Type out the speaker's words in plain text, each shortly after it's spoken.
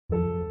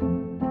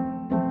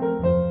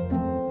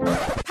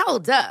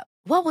Hold up.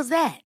 What was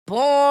that?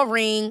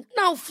 Boring.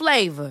 No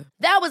flavor.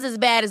 That was as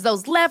bad as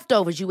those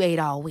leftovers you ate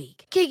all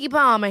week. Keke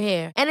Palmer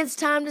here, and it's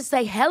time to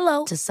say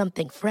hello to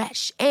something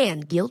fresh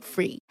and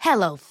guilt-free.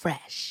 Hello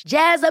Fresh.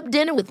 Jazz up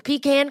dinner with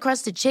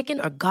pecan-crusted chicken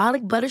or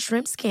garlic butter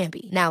shrimp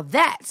scampi. Now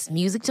that's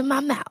music to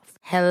my mouth.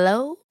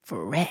 Hello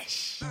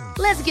Fresh.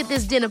 Let's get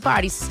this dinner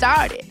party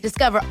started.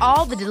 Discover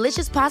all the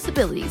delicious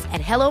possibilities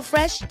at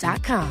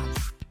hellofresh.com.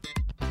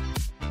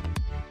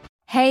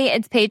 Hey,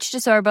 it's Paige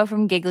DeSorbo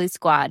from Giggly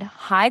Squad.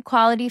 High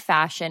quality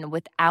fashion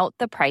without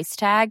the price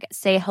tag.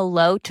 Say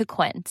hello to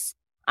Quince.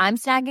 I'm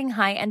snagging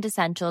high-end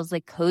essentials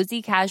like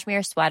cozy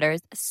cashmere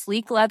sweaters,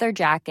 sleek leather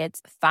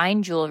jackets,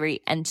 fine jewelry,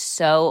 and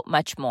so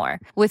much more.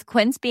 With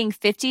Quince being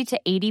 50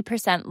 to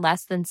 80%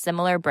 less than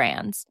similar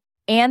brands.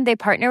 And they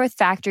partner with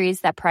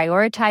factories that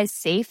prioritize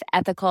safe,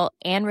 ethical,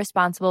 and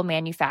responsible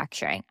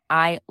manufacturing.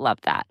 I love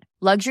that.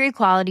 Luxury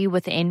quality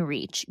within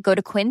reach. Go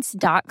to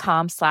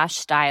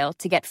quince.com/style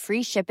to get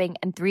free shipping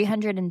and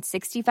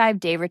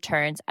 365-day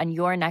returns on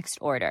your next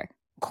order.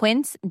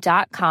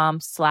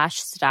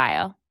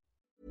 Quince.com/style.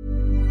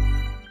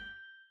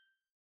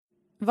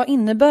 Vad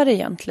innebär det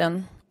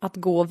egentligen att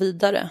gå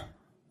vidare?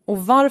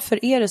 Och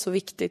varför är det så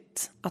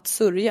viktigt att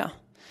sörja?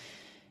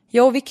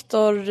 Jag och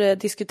Viktor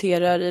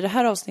diskuterar i det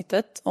här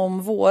avsnittet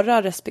om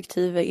våra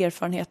respektive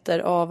erfarenheter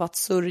av att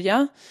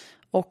sörja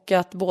och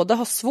att både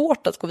ha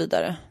svårt att gå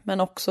vidare,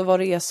 men också vad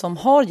det är som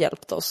har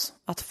hjälpt oss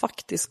att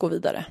faktiskt gå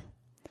vidare.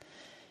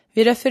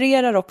 Vi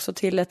refererar också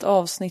till ett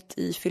avsnitt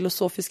i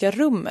Filosofiska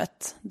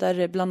rummet där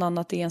det bland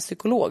annat är en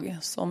psykolog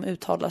som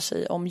uttalar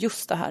sig om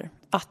just det här,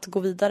 att gå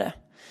vidare.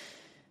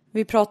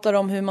 Vi pratar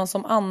om hur man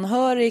som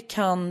anhörig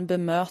kan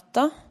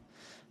bemöta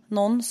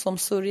någon som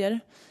sörjer,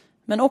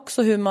 men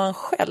också hur man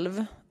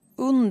själv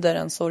under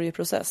en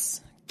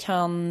sorgeprocess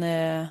kan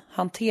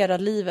hantera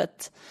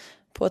livet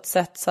på ett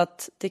sätt så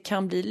att det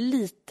kan bli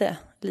lite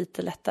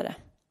lättare.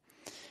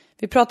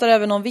 Vi pratar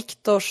även om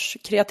Viktors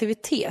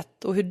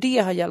kreativitet och hur det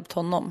har hjälpt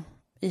honom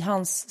i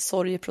hans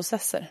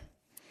sorgeprocesser.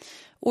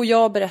 Och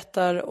jag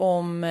berättar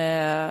om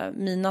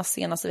mina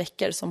senaste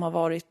veckor som har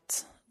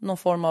varit någon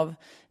form av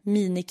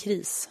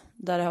minikris.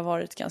 Där det har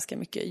varit ganska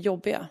mycket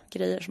jobbiga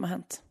grejer som har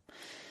hänt.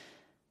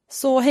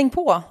 Så häng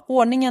på,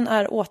 ordningen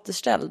är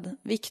återställd.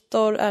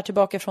 Viktor är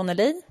tillbaka från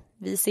LA.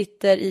 Vi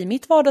sitter i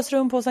mitt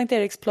vardagsrum på Sankt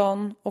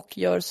Eriksplan och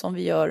gör som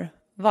vi gör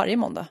varje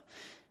måndag.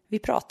 Vi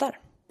pratar.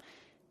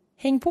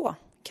 Häng på,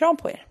 kram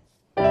på er.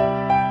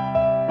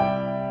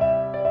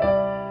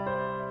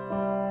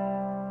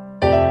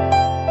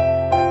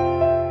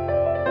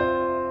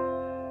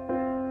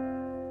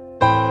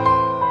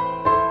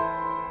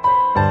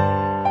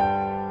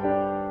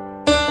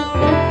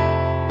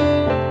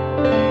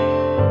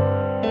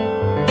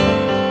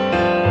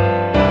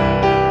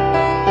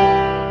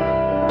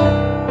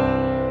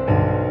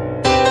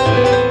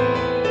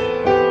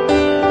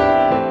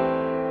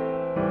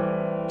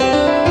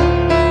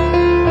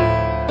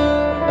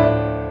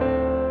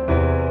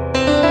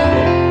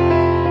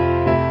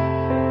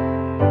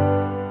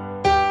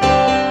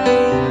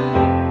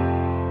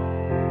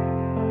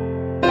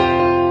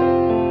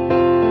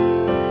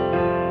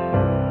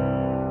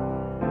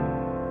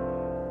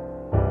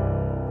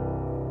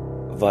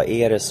 Vad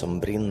är det som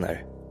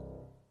brinner?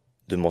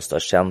 Du måste ha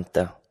känt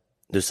det.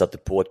 Du satte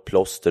på ett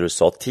plåster och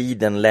sa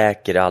tiden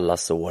läker alla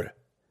sår.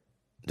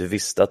 Du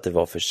visste att det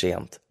var för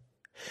sent.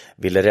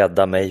 Ville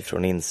rädda mig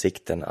från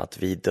insikten att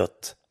vi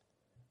dött.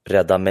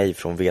 Rädda mig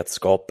från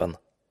vetskapen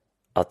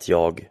att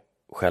jag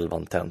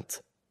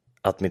självantänt.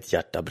 Att mitt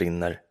hjärta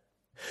brinner.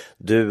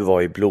 Du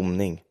var i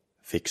blomning.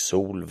 Fick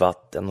sol,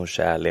 vatten och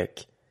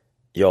kärlek.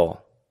 Jag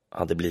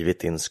hade blivit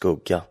din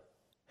skugga.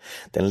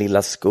 Den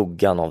lilla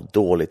skuggan av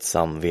dåligt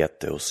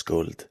samvete och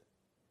skuld.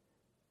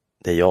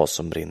 Det är jag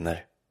som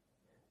brinner.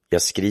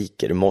 Jag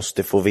skriker,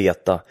 måste få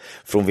veta.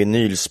 Från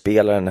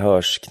vinylspelaren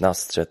hörs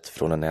knastret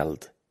från en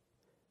eld.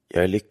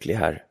 Jag är lycklig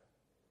här.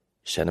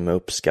 Känner mig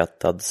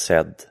uppskattad,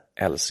 sedd,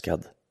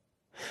 älskad.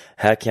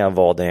 Här kan jag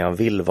vara den jag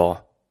vill vara.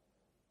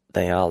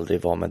 Den jag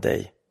aldrig var med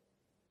dig.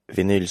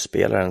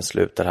 Vinylspelaren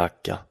slutar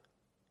hacka.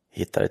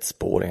 Hittar ett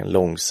spår i en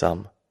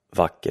långsam,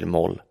 vacker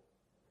moll.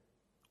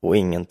 Och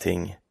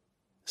ingenting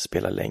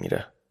spelar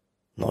längre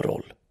någon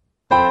roll.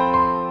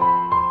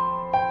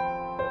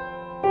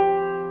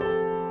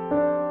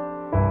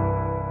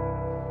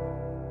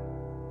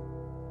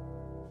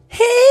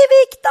 Hej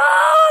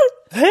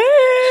Viktor! Hej!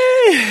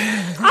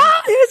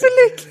 Jag är så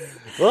lycklig!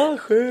 Vad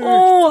sjukt!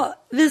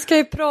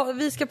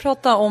 Vi ska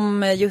prata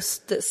om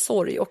just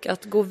sorg och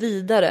att gå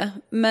vidare.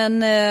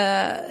 Men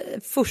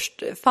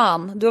först,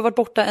 fan, du har varit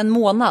borta en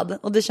månad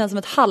och det känns som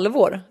ett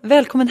halvår.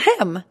 Välkommen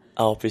hem!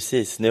 Ja,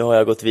 precis. Nu har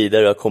jag gått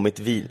vidare och jag har kommit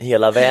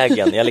hela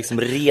vägen. Jag har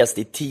liksom rest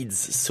i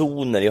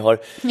tidszoner. Jag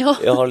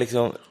har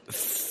liksom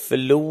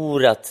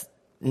förlorat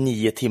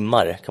 9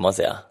 timmar, kan man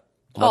säga.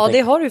 Ja,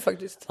 det har du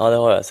faktiskt. Ja, det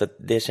har jag. Så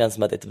det känns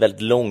som att det är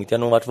väldigt långt. Jag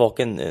har nog varit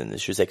vaken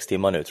 26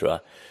 timmar nu, tror jag.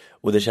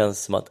 Och det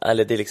känns som att,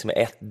 eller det är liksom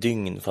ett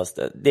dygn, fast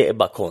det är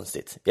bara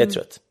konstigt. Jag är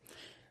trött.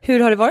 Hur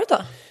har det varit då?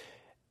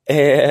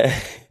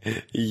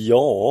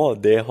 Ja,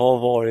 det har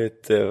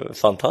varit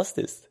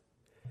fantastiskt.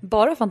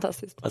 Bara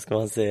fantastiskt. Vad ska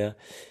man säga?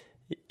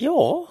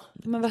 Ja.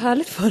 Men vad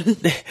härligt för dig.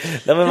 Nej,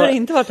 Jag har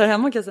inte varit här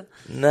hemma kan jag säga.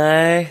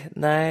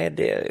 Nej,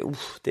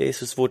 det är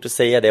så svårt att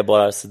säga det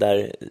bara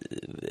sådär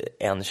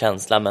en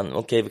känsla. Men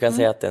okej, vi kan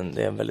säga att det är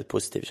en väldigt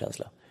positiv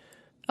känsla.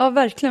 Ja,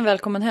 verkligen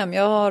välkommen hem.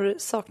 Jag har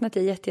saknat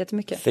dig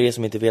jättemycket. För er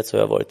som inte vet så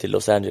har jag varit till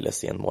Los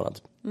Angeles i en månad.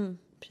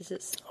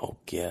 Precis.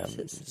 Och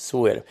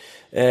så är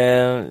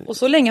det. Och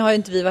så länge har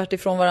inte vi varit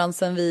ifrån varandra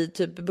sedan vi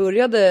typ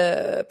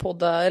började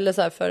podda, eller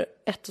så här för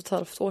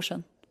 1,5 år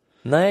sedan.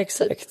 Nej,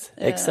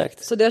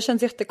 exakt. Så det har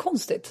känts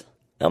jättekonstigt.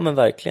 Ja, men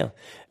verkligen.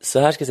 Så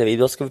här ska jag säga,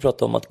 idag ska vi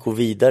prata om att gå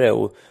vidare.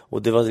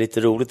 Och det var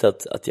lite roligt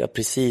att jag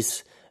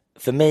precis...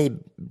 För mig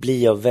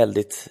blir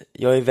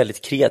jag är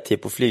väldigt kreativ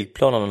på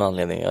flygplan av någon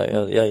anledning.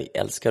 Jag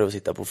älskar att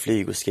sitta på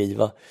flyg och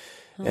skriva.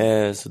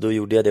 Så då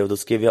gjorde jag det, och då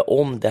skrev jag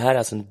om. Det här är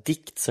alltså en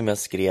dikt som jag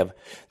skrev.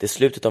 Det är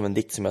slutet av en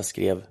dikt som jag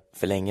skrev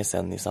för länge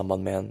sedan i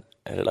samband med en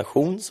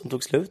relation som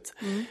tog slut.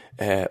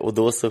 Och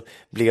då så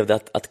blev det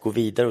att gå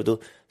vidare, och då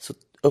så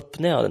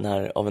öppnade jag den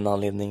här av en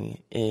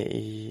anledning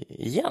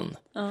igen.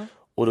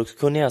 Och då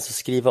kunde jag alltså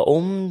skriva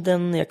om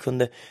den, jag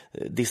kunde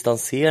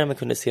distansera mig,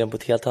 kunde se den på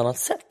ett helt annat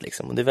sätt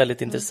liksom. Och det är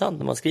väldigt intressant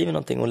när man skriver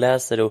någonting och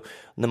läser det, och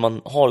när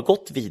man har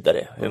gått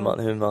vidare, hur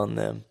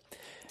man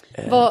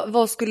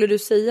Vad skulle du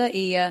säga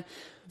är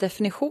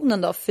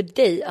definitionen då för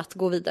dig att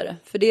gå vidare?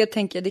 För det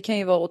tänker jag, det kan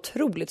ju vara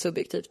otroligt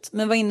subjektivt.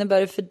 Men vad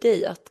innebär det för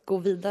dig att gå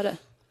vidare?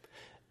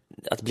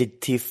 Att bli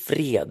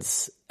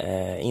tillfreds,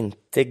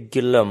 inte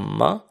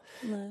glömma.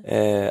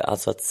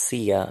 Alltså att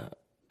se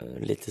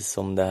lite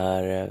som det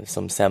här,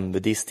 som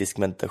zen-buddhistisk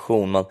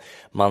meditation.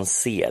 Man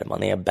ser,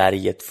 man är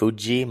berget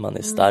Fuji, man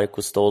är stark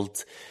och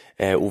stolt,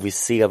 och vi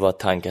ser våra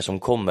tankar som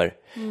kommer.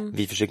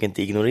 Vi försöker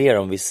inte ignorera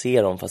dem, vi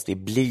ser dem fast vi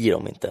blir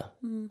dem inte.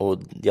 Och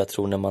jag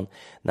tror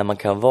när man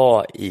kan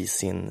vara i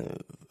sin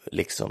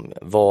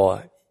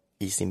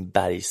sin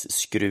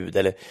bergsskrud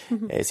eller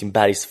sin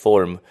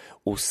bergsform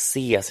och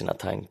se sina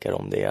tankar,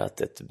 om det är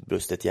att ett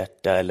brustet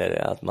hjärta eller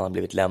att man har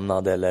blivit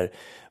lämnad eller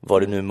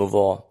vad det nu må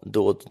vara,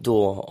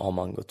 då har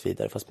man gått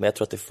vidare. Fast men jag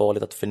tror att det är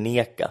farligt att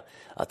förneka,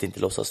 att inte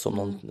låtsas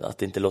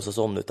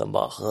om det, utan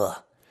bara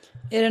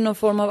Är det någon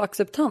form av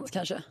acceptans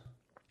kanske?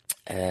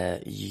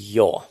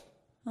 Ja.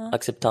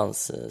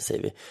 Acceptans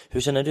säger vi.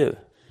 Hur känner du?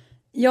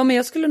 Ja, men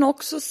jag skulle nog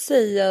också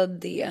säga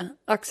det.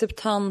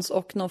 Acceptans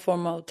och någon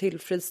form av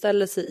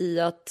tillfredsställelse i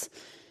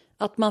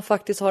att man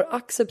faktiskt har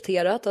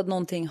accepterat att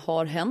någonting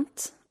har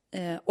hänt.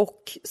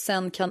 Och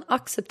sen kan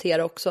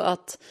acceptera också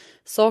att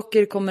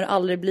saker kommer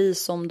aldrig bli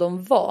som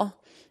de var.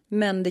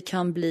 Men det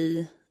kan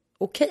bli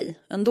okej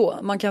ändå.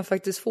 Man kan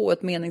faktiskt få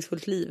ett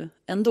meningsfullt liv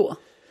ändå.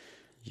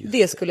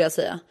 Det skulle jag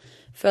säga.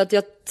 För att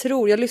jag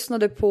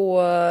lyssnade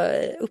på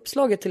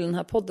uppslaget till den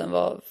här podden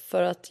var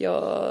för att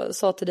jag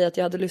sa till dig att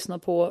jag hade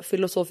lyssnat på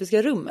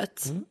Filosofiska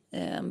rummet,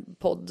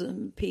 podd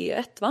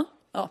P1 va?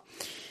 Ja.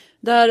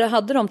 Där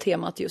hade de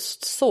temat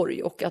just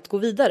sorg och att gå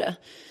vidare.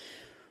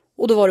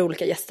 Och då var det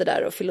olika gäster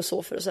där och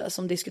filosofer och så här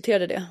som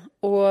diskuterade det.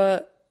 Och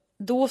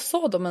då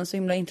sa de en så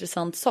himla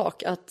intressant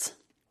sak,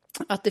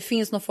 att det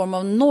finns någon form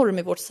av norm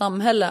i vårt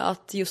samhälle,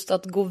 att just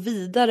att gå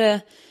vidare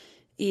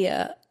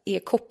är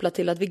kopplat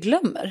till att vi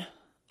glömmer.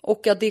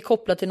 Och att det är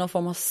kopplat till någon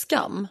form av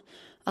skam.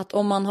 Att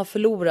om man har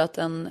förlorat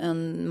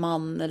en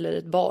man eller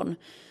ett barn,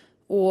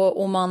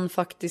 och man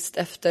faktiskt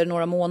efter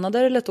några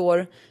månader eller ett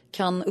år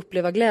kan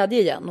uppleva glädje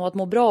igen och att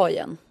må bra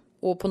igen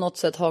och på något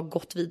sätt ha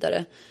gått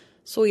vidare,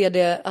 så är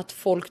det att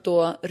folk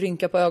då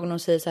rynkar på ögonen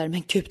och säger så här: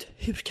 men gud,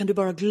 hur kan du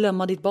bara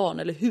glömma ditt barn?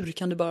 Eller hur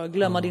kan du bara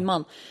glömma din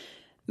man?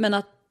 Men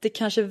att det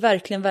kanske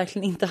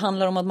verkligen inte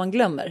handlar om att man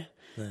glömmer.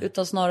 Nej.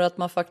 Utan snarare att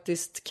man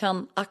faktiskt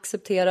kan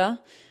acceptera.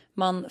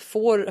 Man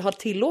får ha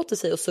tillåtit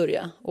sig att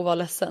sörja och vara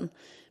ledsen.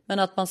 Men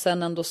att man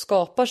sen ändå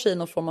skapar sig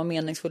någon form av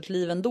meningsfullt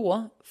liv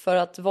ändå. För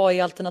att vad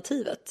är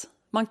alternativet?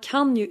 Man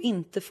kan ju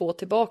inte få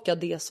tillbaka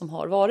det som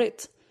har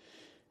varit.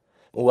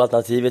 Och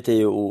alternativet är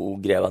ju att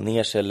gräva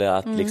ner sig eller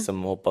att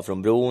liksom hoppa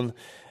från bron.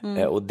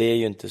 Och det är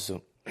ju inte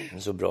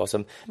så bra.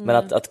 Men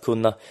att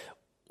kunna...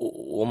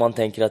 Om man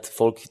tänker att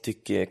folk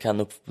kan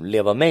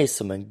uppleva mig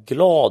som en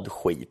glad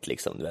skit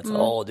liksom, du vet,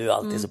 du är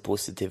alltid så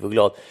positiv och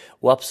glad.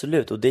 Och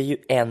absolut, och det är ju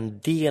en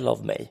del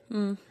av mig.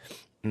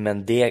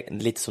 Men det är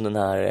lite som den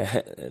här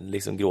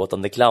liksom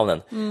gråtande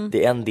clownen.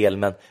 Det är en del,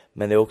 men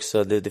det är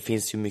också det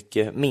finns ju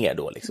mycket mer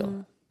då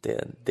liksom.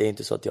 Det är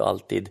inte så att jag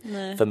alltid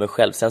för mig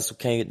själv. Sen så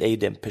är ju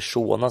det en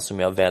persona som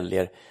jag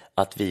väljer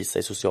att visa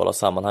i sociala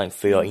sammanhang,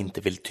 för jag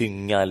inte vill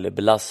tynga eller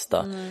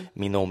belasta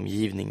min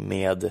omgivning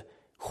med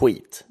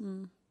skit.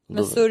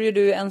 Men sörjer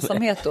du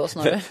ensamhet då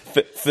snarare?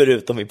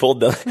 Förutom i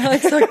podden. Ja,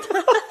 exakt.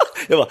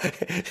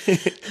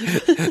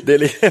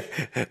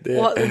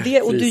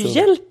 Och du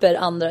hjälper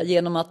andra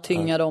genom att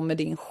tynga dem med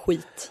din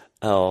skit.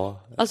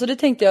 Ja. Alltså det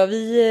tänkte jag,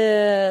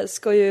 vi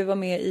ska ju vara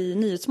med i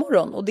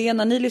Nyhetsmorgon. Och det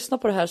när ni lyssnar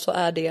på det här så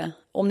är det,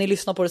 om ni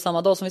lyssnar på det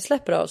samma dag som vi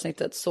släpper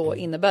avsnittet, så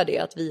innebär det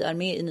att vi är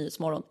med i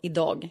Nyhetsmorgon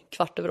idag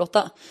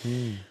 7:15.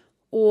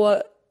 Och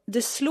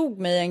det slog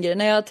mig en grej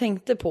när jag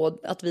tänkte på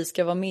att vi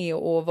ska vara med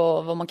och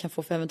vad man kan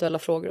få för eventuella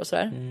frågor och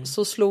sådär.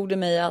 Så slog det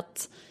mig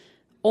att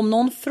om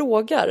någon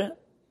frågar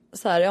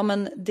så här, ja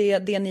men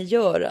det ni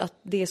gör, att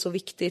det är så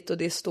viktigt och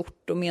det är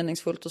stort och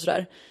meningsfullt och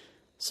sådär.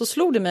 Så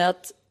slog det mig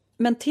att,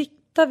 men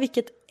titta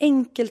vilket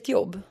enkelt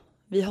jobb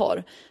vi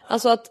har.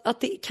 Alltså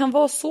att det kan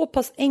vara så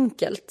pass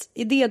enkelt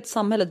i det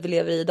samhället vi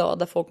lever i idag,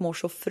 där folk mår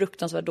så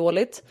fruktansvärt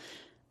dåligt.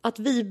 Att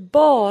vi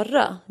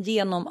bara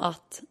genom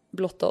att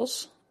blotta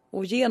oss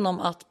och genom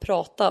att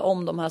prata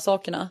om de här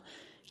sakerna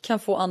kan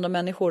få andra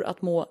människor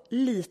att må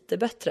lite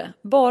bättre.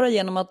 Bara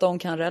genom att de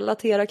kan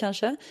relatera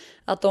kanske.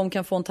 Att de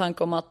kan få en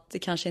tanke om att det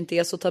kanske inte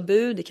är så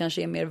tabu. Det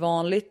kanske är mer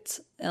vanligt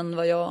än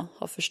vad jag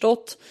har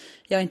förstått.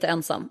 Jag är inte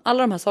ensam.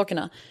 Alla de här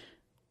sakerna.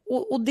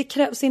 Och det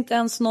krävs inte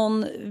ens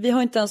vi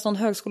har inte ens någon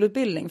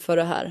högskoleutbildning för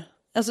det här.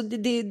 Alltså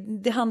det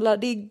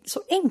är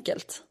så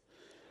enkelt.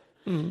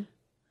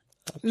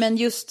 Men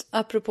just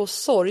apropå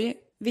sorg.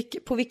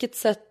 På vilket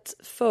sätt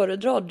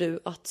föredrar du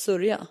att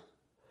sörja?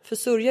 För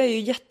sörja är ju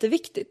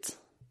jätteviktigt.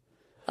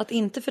 Att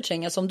inte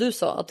förtränga, som du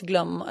sa, att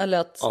glömma eller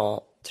att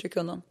trycka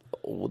undan.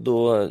 Och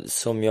då,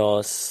 som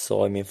jag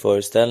sa i min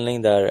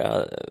föreställning där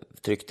jag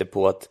tryckte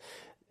på att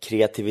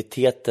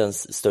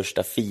kreativitetens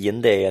största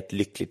fiende är ett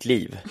lyckligt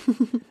liv.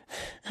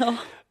 Ja.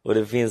 Och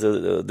det finns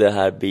det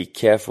här be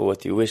careful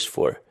what you wish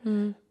for.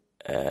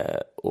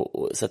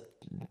 Så att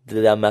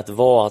det där med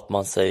att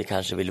man säger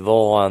kanske vill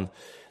vara en,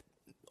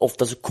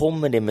 ofta så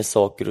kommer det med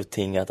saker och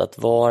ting att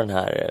vara den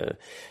här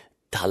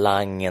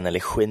talangen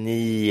eller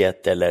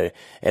geniet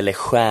eller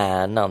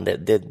stjärnan.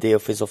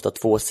 Det finns ofta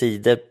två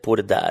sidor på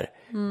det där.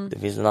 Det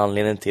finns en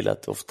anledning till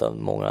att ofta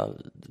många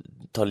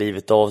tar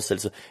livet av sig.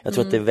 Så jag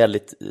tror att det är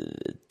väldigt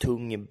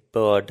tung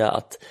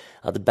börda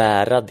att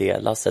bära det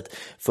lasset.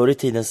 Förr i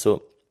tiden så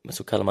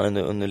kallar man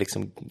under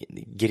liksom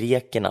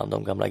grekerna,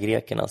 de gamla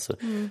grekerna, så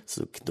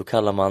då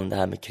kallar man det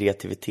här med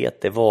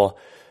kreativitet, det var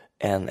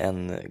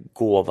en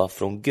gåva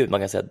från Gud. Man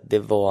kan säga att det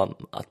var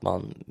att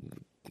man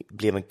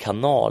blev en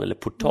kanal eller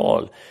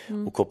portal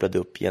och kopplade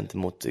upp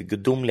gentemot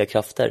gudomliga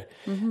krafter.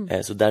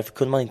 Så därför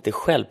kunde man inte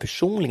själv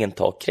personligen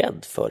ta cred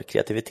för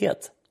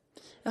kreativitet.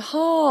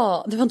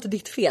 Jaha, det var inte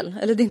ditt fel.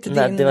 Eller det är inte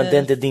Nej, det är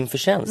inte din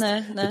förtjänst.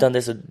 Nej. Utan det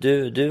är så,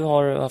 du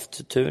har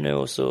haft tur nu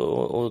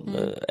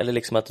eller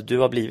liksom att du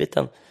har blivit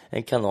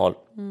en kanal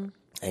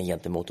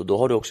gentemot, och då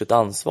har du också ett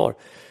ansvar.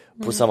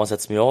 På samma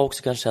sätt som jag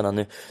också kan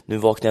känna nu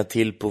vaknar jag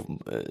till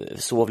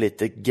sov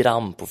lite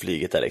gram på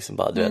flyget där liksom,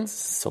 bara du vet,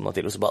 somnade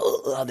till och så bara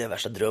hade jag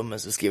värsta drömmen,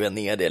 så skrev jag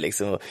ner det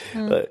liksom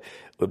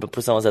och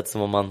på samma sätt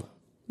som om man.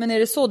 Men är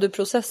det så du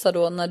processar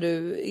då när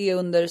du är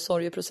under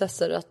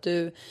sorgeprocesser, att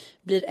du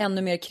blir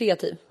ännu mer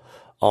kreativ?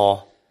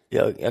 Ja,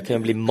 jag kan ju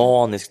bli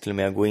manisk till och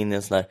med att gå in i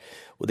en sån här,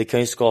 och det kan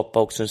ju skapa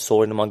också en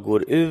sorg när man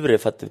går ur det,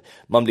 för att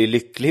man blir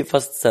lycklig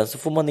fast sen så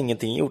får man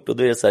ingenting gjort, och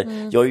då är det så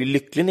här, jag är ju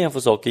lycklig när jag får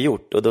saker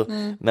gjort, och då,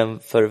 men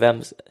för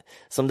vem,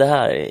 som det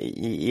här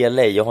i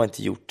LA, jag har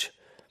inte gjort,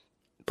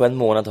 på en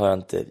månad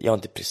har jag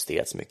inte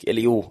presterat så mycket,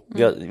 eller jo,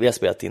 vi har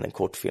spelat in en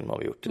kortfilm har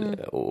vi gjort,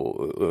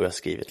 och jag har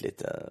skrivit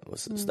lite och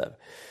sådär.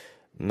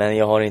 Men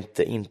jag har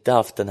inte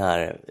haft den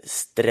här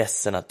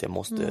stressen att jag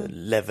måste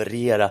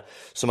leverera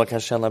som man kan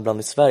känna ibland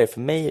i Sverige. För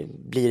mig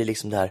blir det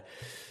liksom det här.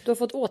 Du har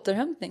fått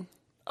återhämtning.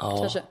 Ja.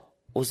 Kanske.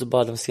 Och så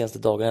bara de senaste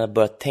dagarna jag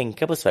börjat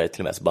tänka på Sverige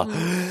till och med, så bara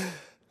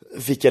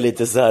fick jag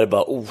lite så här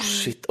bara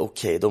shit,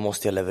 okej, då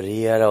måste jag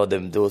leverera, och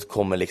då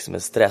kommer liksom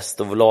en stress,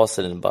 då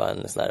laser den bara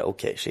en sån här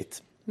okej,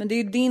 shit. Men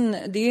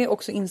det är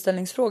också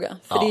inställningsfråga.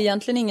 För det är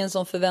egentligen ingen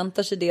som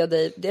förväntar sig det av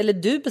dig. Eller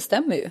du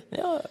bestämmer ju.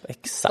 Ja,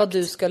 exakt. Vad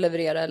du ska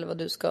leverera eller vad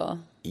du ska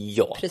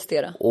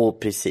prestera. Och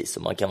precis,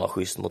 och man kan vara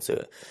schysst mot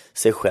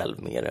sig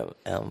själv mer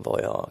än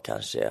vad jag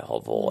kanske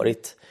har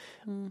varit.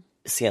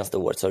 Senaste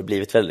året så har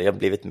jag har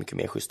blivit mycket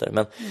mer schysstare.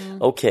 Men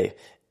okej.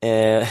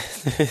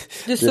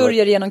 Du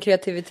sörjer genom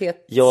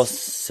kreativitet. Jag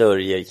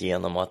sörjer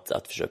genom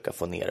att försöka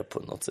få ner det på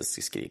något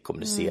sätt.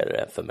 Kommunicera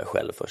det för mig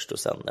själv först och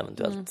sen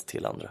eventuellt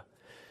till andra.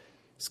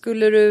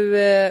 Skulle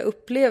du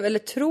uppleva, eller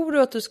tror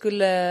du att du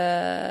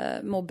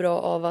skulle må bra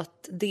av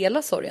att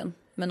dela sorgen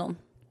med någon?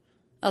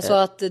 Alltså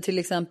att till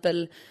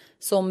exempel,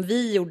 som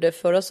vi gjorde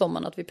förra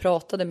sommaren, att vi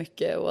pratade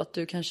mycket och att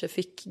du kanske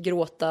fick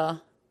gråta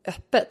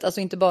öppet.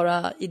 Alltså inte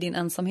bara i din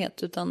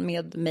ensamhet utan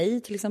med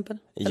mig till exempel.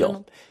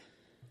 Ja,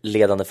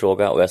 ledande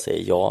fråga, och jag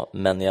säger ja,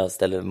 men jag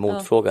ställer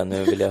motfrågan.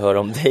 Nu vill jag höra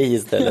om dig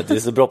istället. Du är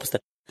så bra på att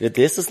ställa. Det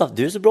är så snabbt,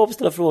 du är så bra på att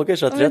ställa frågor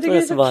så att rätt vad det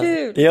är så bara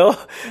kul. Ja,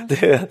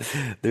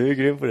 du är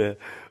grym på det.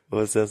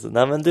 Och sen så,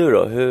 nej men du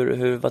då,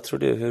 vad tror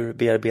du, hur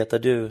bearbetar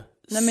du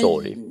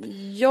sorg?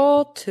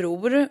 Jag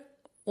tror,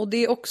 och det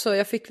är också,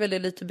 jag fick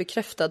väldigt lite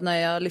bekräftat när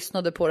jag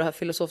lyssnade på det här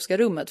filosofiska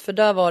rummet, för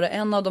där var det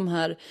en av de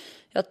här,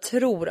 jag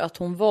tror att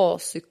hon var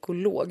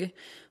psykolog.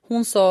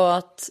 Hon sa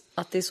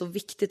att det är så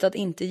viktigt att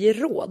inte ge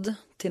råd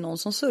till någon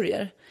som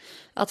sörjer.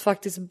 Att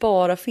faktiskt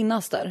bara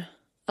finnas där.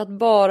 Att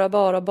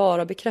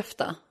bara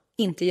bekräfta,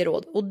 inte ge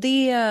råd. Och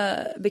det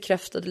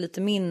bekräftade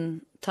lite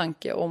min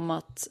tanke om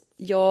att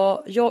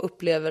jag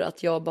upplever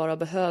att jag bara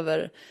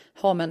behöver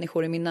ha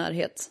människor i min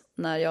närhet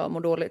när jag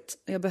mår dåligt.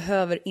 Jag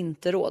behöver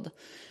inte råd.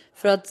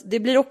 För att det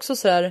blir också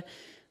så här,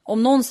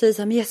 om någon säger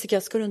så här, men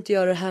Jessica, ska du inte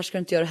göra det här, ska du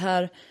inte göra det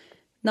här?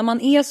 när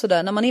man är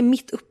sådär, när man är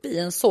mitt uppe i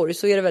en sorg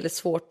så är det väldigt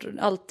svårt.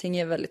 Allting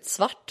är väldigt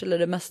svart, eller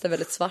det mesta är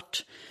väldigt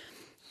svart.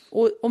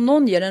 Och om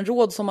någon ger en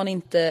råd som man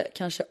inte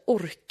kanske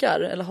orkar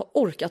eller har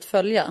orkat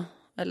följa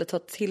eller ta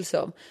till sig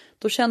av,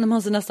 då känner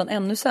man sig nästan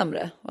ännu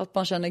sämre. Att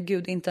man känner,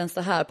 gud, inte ens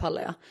det här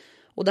pallar jag.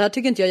 Och det här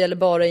tycker inte jag gäller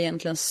bara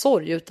egentligen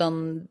sorg,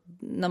 utan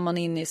när man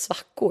är inne i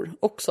svackor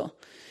också.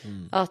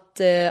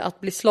 Att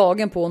bli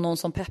slagen på någon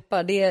som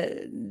peppar,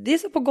 det är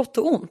så på gott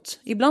och ont.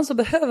 Ibland så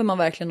behöver man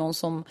verkligen någon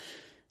som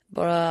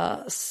bara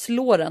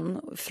slår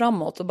en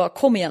framåt och bara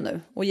kom igen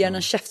nu. Och ger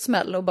en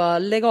käftsmäll och bara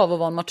lägg av och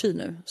vara en martyr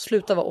nu.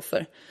 Sluta vara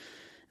offer.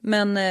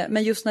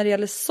 Men just när det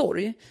gäller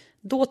sorg,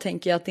 då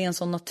tänker jag att det är en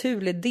sån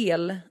naturlig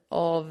del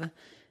av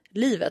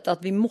livet.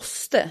 Att vi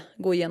måste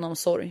gå igenom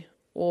sorg.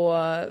 Och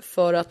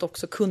för att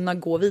också kunna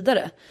gå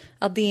vidare.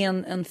 Att det är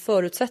en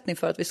förutsättning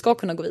för att vi ska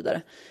kunna gå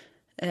vidare.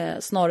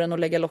 Snarare än att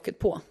lägga locket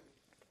på.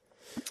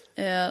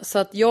 Så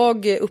att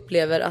jag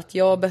upplever att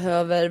jag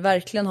behöver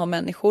verkligen ha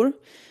människor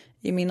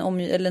i min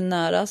eller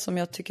nära som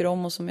jag tycker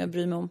om och som jag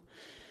bryr mig om.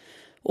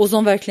 Och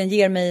som verkligen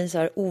ger mig så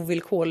här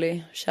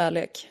ovillkorlig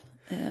kärlek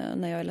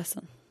när jag är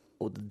ledsen.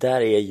 Och det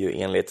där är ju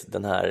enligt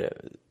den här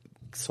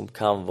som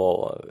kan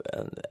vara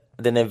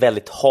den är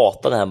väldigt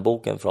hatad, den här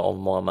boken av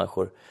många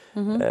människor.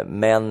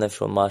 Män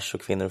från Mars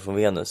och kvinnor från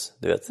Venus,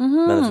 du vet.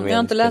 Män från Venus, jag har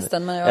inte läst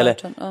den, men jag har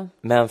hört den. Ja.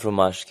 Män från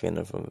Mars,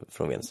 kvinnor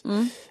från Venus.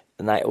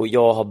 Nej, och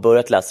jag har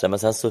börjat läsa det, men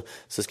sen så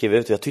skrev jag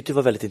ut det. Jag tyckte det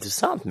var väldigt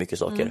intressant mycket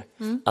saker.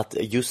 Att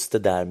just det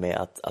där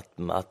med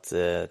att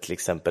till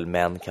exempel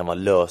män kan vara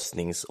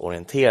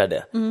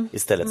lösningsorienterade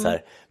istället så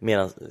här,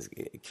 medan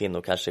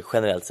kvinnor kanske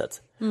generellt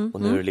sett.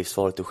 Och nu är det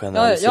livsfarligt att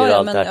generalisera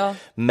allt det här. Ja.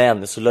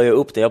 Men så la jag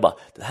upp det, jag bara,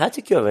 det här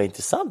tycker jag var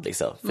intressant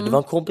liksom. För det var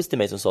en kompis till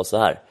mig som sa så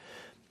här.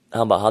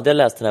 Han bara, hade jag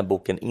läst den här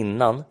boken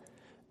innan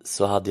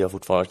så hade jag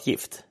fortfarande varit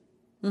gift.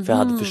 För jag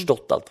hade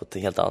förstått allt på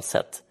ett helt annat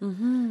sätt.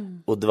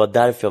 Och det var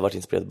därför jag var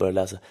inspirerad att börja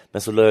läsa.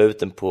 Men så la jag ut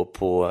den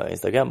på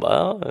Instagram.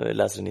 Bara, jag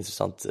läser en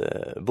intressant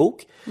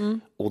bok.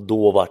 Och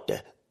då var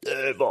det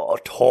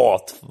vart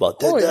hat.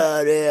 Det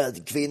där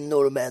är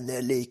kvinnor och män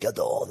är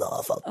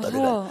likadana. Fattar du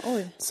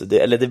det? Så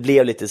det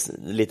blev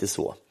lite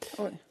så.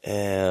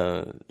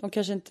 De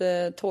kanske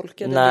inte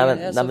tolkade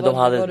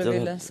vad du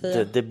ville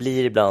säga. Det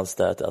blir ibland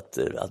så där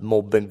att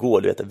mobben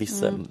går. Du vet,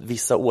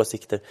 vissa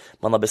åsikter.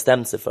 Man har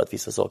bestämt sig för att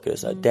vissa saker är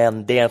så här.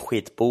 Det är en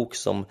skitbok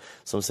som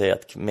säger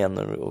att män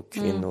och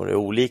kvinnor är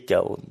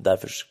olika. Och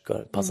därför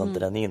passar inte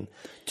den in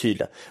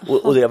tydligen.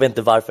 Och jag vet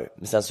inte varför.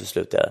 Men sen så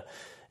slutar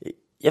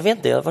jag vet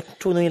inte, jag var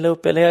tvungen illa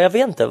upp. Eller jag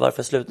vet inte varför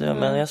jag slutade.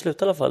 Men jag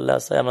slutade i alla fall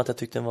läsa. Även att jag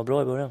tyckte den var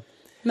bra i början.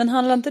 Men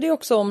handlar inte det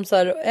också om så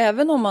här,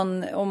 även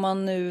om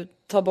man nu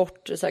tar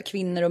bort så här,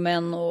 kvinnor och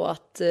män och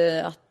att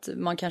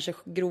man kanske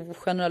grov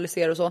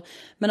generaliserar och så,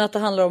 men att det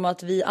handlar om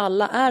att vi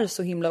alla är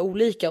så himla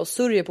olika och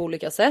sörjer på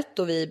olika sätt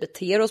och vi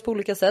beter oss på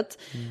olika sätt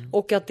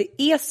och att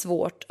det är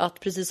svårt att,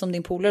 precis som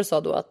din polare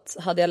sa då, att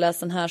hade jag läst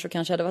den här så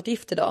kanske jag hade varit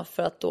gift idag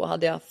för att då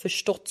hade jag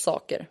förstått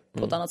saker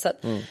på ett annat sätt.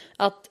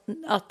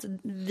 Att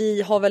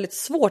vi har väldigt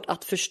svårt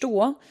att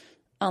förstå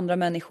andra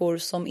människor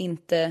som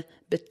inte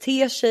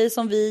beter sig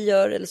som vi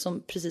gör eller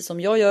som, precis som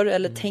jag gör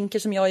eller tänker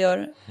som jag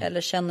gör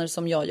eller känner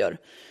som jag gör.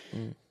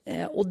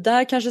 Och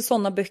där kanske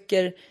sådana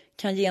böcker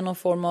kan ge någon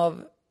form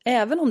av,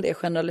 även om det är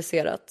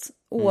generaliserat,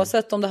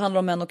 oavsett om det handlar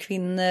om män och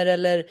kvinnor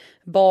eller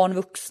barn,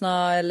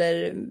 vuxna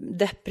eller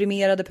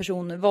deprimerade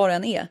personer, vad det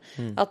än är.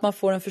 Att man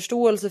får en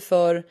förståelse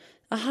för,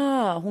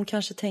 aha, hon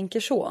kanske tänker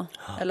så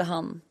eller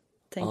han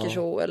tänker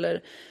så,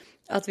 eller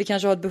att vi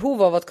kanske har ett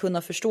behov av att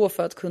kunna förstå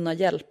för att kunna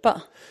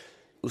hjälpa.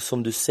 Och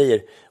som du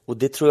säger, och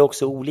det tror jag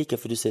också är olika,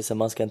 för du säger så här,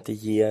 man ska inte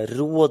ge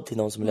råd till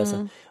någon som är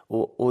ledsen.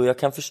 Och jag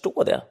kan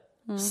förstå det.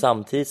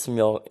 Samtidigt som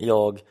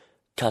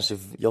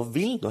jag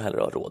vill nog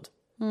hellre ha råd.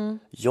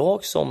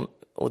 Jag som,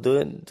 och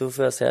då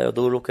får jag säga,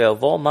 då råkar jag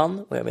vara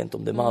man, och jag vet inte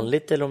om det är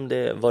manligt eller om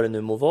det, vad det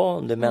nu må vara,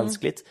 om det är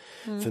mänskligt.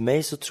 För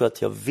mig så tror jag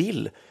att jag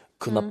vill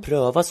kunna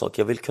pröva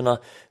saker. Jag vill kunna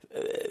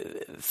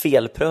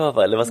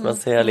felpröva, eller vad ska man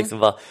säga,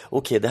 liksom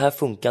okej, det här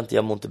funkar inte,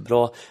 jag mår inte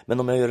bra, men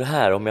om jag gör det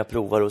här, om jag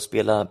provar att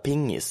spela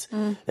pingis,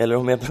 eller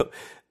om jag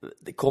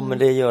kommer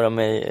det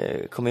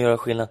göra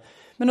skillnad.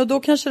 Men då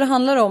kanske det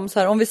handlar om så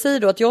här, om vi säger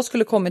då att jag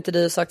skulle kommit till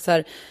dig och sagt så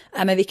här,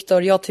 nej men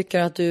Viktor, jag tycker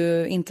att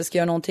du inte ska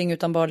göra någonting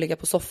utan bara ligga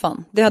på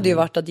soffan. Det hade ju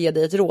varit att ge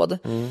dig ett råd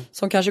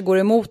som kanske går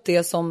emot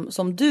det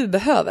som du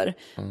behöver.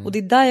 Och det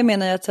är där jag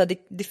menar att så här,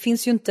 det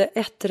finns ju inte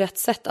ett rätt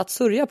sätt att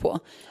sörja på.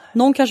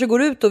 Någon kanske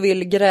går ut och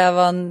vill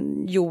gräva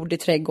en jord i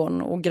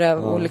trädgården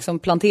och liksom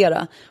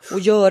plantera och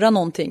göra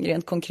någonting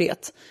rent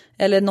konkret.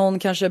 Eller någon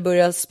kanske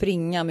börjar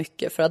springa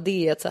mycket för att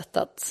det är ett sätt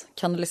att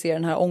kanalisera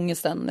den här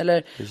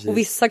ångesten. Och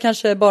vissa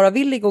kanske bara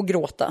vill ligga och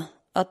gråta.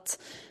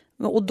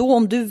 Och då,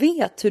 om du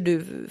vet hur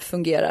du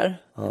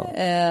fungerar,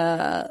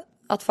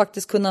 att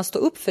faktiskt kunna stå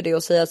upp för det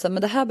och säga så här,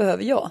 men det här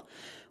behöver jag.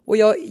 Och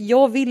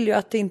jag vill ju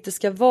att det inte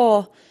ska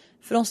vara,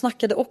 för de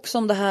snackade också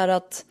om det här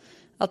att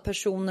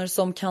personer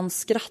som kan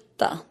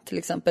skratta, till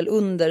exempel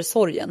under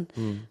sorgen,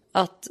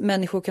 att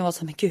människor kan vara så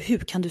här, men gud, hur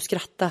kan du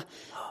skratta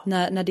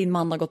när din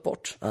man har gått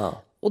bort?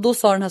 Och då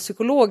sa den här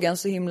psykologen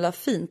så himla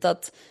fint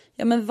att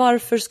ja men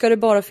varför ska det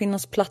bara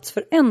finnas plats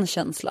för en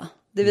känsla?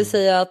 Det vill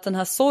säga att den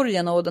här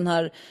sorgen och den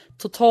här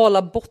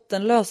totala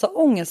bottenlösa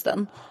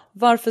ångesten,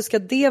 varför ska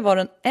det vara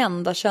den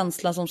enda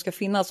känslan som ska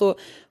finnas? Och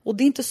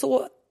det är inte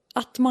så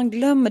att man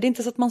glömmer, det är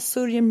inte så att man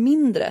sörjer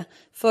mindre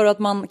för att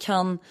man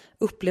kan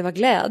uppleva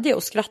glädje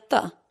och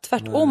skratta.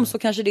 Tvärtom så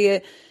kanske det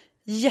är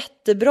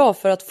jättebra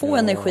för att få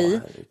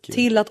energi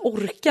till att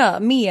orka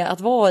med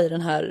att vara i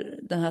den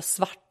här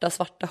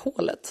svarta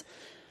hålet.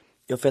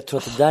 Ja, för jag tror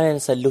att det där är en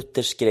sån här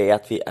luthersk grej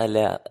att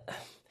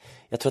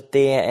jag tror att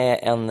det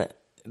är en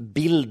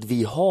bild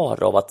vi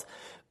har av att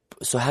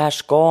så här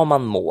ska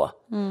man må.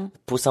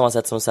 På samma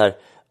sätt som så här,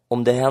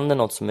 om det händer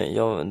något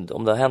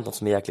om det har hänt något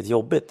som är jäkligt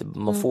jobbigt,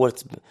 man får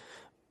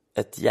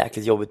ett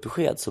jäkligt jobbigt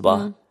besked, så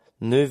bara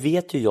nu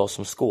vet ju jag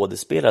som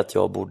skådespelare att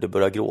jag borde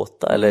börja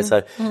gråta eller så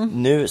här,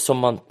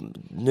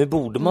 nu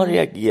borde man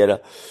reagera.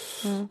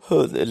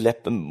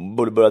 Läppen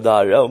borde börja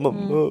darra.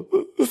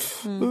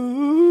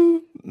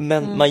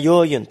 Men man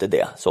gör ju inte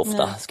det så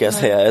ofta, ska jag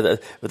säga.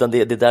 Utan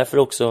det är därför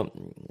också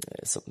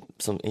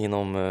som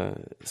inom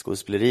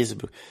skådespeleri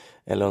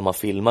eller om man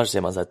filmar så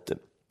ser man så att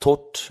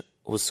torrt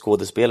hos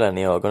skådespelaren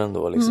i ögonen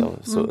då liksom,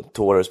 så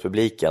tårar hos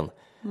publiken.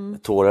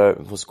 Tårar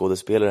hos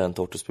skådespelaren,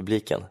 torrt hos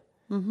publiken.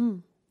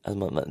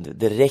 Alltså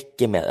det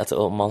räcker med alltså,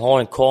 om man har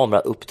en kamera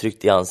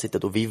upptryckt i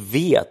ansiktet och vi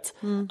vet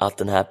att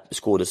den här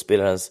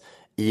skådespelarens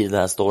i den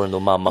här storyn då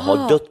mamma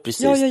har dött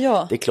precis.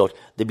 Ja. Det är klart,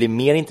 det blir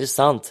mer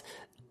intressant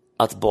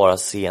att bara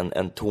se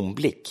en tom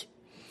blick.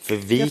 För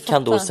vi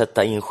kan då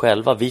sätta in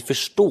själva, vi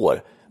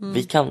förstår.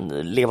 Vi kan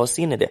leva oss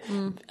in i det.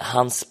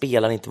 Han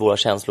spelar inte våra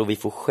känslor, vi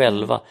får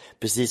själva,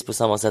 precis på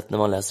samma sätt när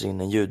man läser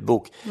in en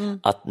ljudbok,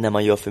 att när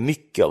man gör för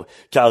mycket av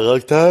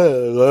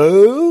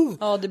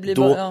karaktärer, det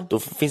blir då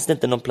finns det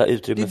inte någon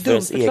utrymme för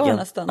ens egen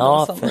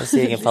nästan, för ens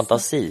egen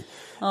fantasi.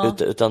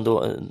 Utan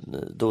då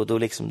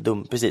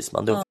liksom precis,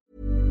 man dum.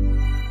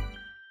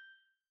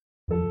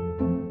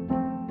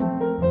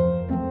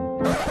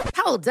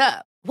 Hold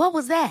up. What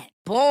was that?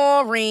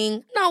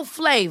 Boring. No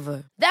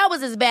flavor. That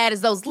was as bad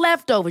as those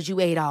leftovers you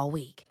ate all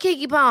week.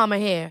 Keke Palmer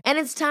here, and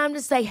it's time to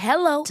say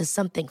hello to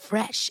something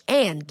fresh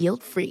and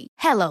guilt-free.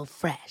 Hello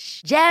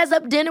Fresh. Jazz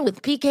up dinner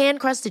with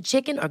pecan-crusted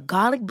chicken or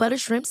garlic butter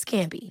shrimp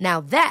scampi.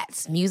 Now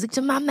that's music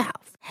to my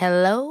mouth.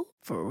 Hello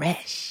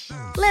Fresh.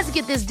 Let's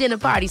get this dinner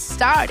party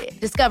started.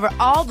 Discover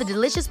all the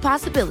delicious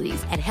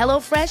possibilities at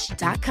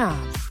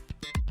hellofresh.com.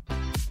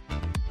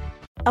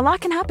 A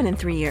lot can happen in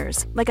 3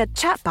 years, like a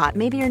chatbot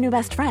may be your new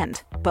best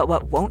friend. But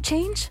what won't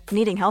change?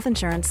 Needing health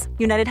insurance.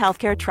 United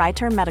Healthcare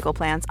Tri-Term Medical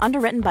Plans,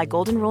 underwritten by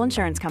Golden Rule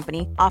Insurance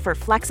Company, offer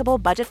flexible,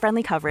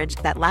 budget-friendly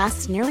coverage that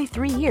lasts nearly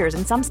 3 years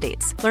in some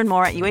states. Learn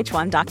more at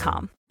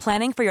uh1.com.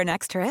 Planning for your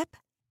next trip?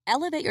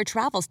 Elevate your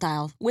travel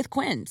style with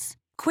Quince.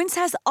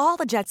 Quince has all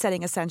the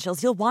jet-setting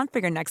essentials you'll want for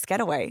your next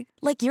getaway,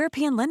 like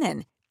European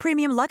linen,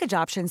 premium luggage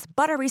options,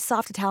 buttery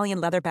soft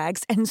Italian leather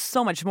bags, and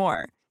so much more.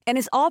 And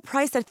is all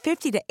priced at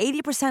 50 to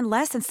 80%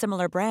 less than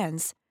similar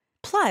brands.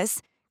 Plus,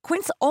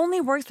 Quince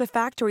only works with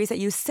factories that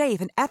use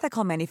safe and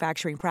ethical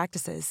manufacturing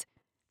practices.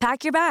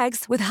 Pack your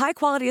bags with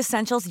high-quality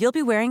essentials you'll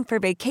be wearing for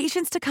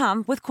vacations to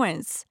come with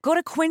Quince. Go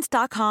to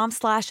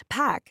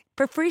quince.com/pack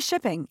for free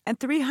shipping and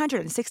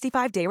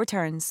 365-day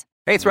returns.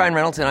 Hey, it's Ryan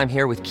Reynolds, and I'm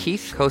here with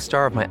Keith,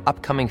 co-star of my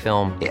upcoming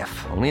film,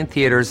 If, only in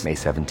theaters May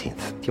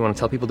 17th. Do you want to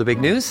tell people the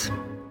big news?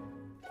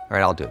 All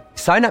right, I'll do it.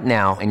 Sign up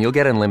now and you'll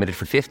get unlimited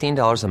for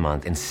 $15 a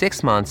month and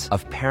 6 months of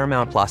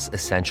Paramount Plus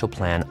Essential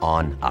Plan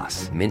on us.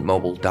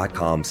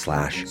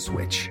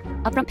 Mintmobile.com/switch.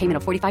 Upfront payment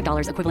of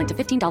 $45 equivalent to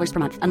 $15 per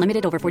month.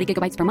 Unlimited over 40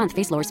 gigabytes per month.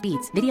 Face lower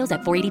speeds. Videos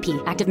at 480p.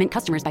 Active Mint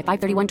customers by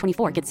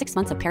 531.24 get 6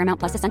 months of Paramount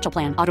Plus Essential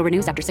Plan. Auto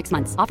renews after 6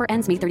 months. Offer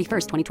ends May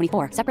 31st,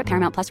 2024. Separate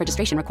Paramount Plus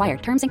registration required.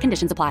 Terms and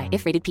conditions apply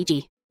if rated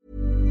PG.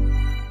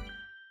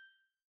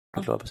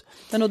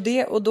 Men då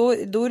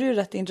är det ju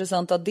rätt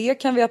intressant att det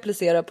kan vi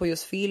applicera på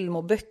just film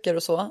och böcker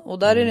och så. Och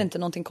där är det inte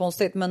någonting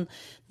konstigt. Men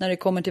när det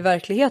kommer till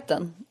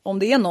verkligheten, om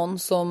det är någon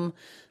som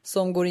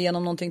går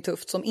igenom någonting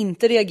tufft, som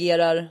inte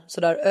reagerar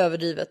sådär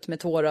överdrivet med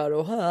tårar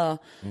och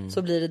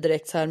så blir det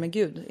direkt så här, men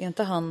gud, är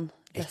inte han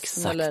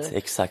ledsen?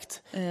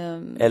 Exakt.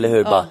 Eller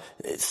hur, bara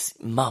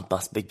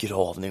mammas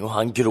begravning och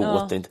han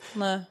gråter inte.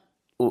 Nej.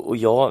 Och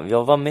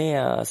jag var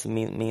med, alltså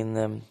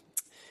min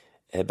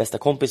bästa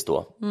kompis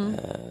då,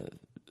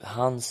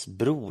 hans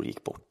bror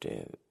gick bort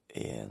i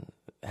en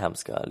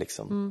hemska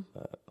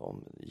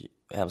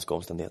hemska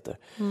omständigheter.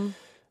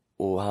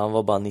 Och han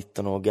var bara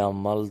 19 år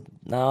gammal.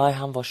 Nej,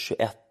 han var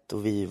 21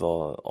 och vi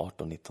var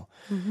 18-19.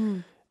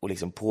 Och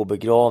liksom på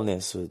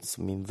begravningen så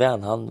min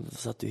vän, han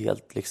satt ju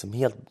helt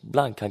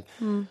blank.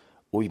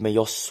 Men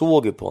jag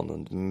såg ju på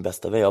honom, min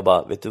bästa vän, jag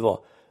bara, vet du vad?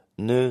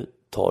 Nu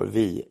tar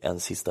vi en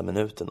sista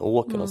minuten och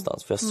åker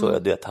någonstans. För jag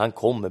såg att han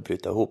kommer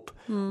bryta ihop.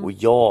 Och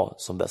jag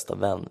som bästa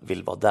vän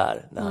vill vara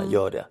där när han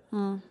gör det.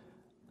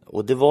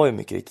 Och det var ju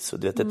mycket riktigt så.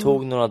 Det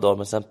tog några dagar,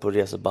 men sen på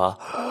resa bara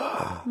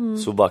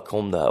så bara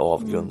kom det här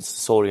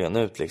avgrundssorgen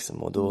ut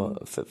liksom. Och då,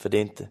 för det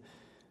är inte...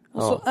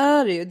 Och så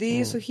är det ju. Det är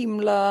ju så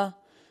himla...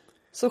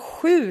 Så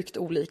sjukt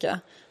olika.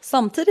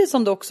 Samtidigt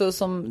som det också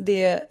som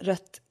det är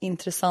rätt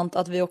intressant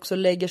att vi också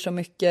lägger så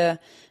mycket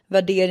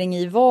värdering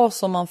i vad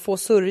som man får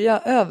sörja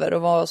över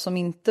och vad som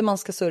inte man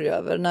ska sörja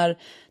över. När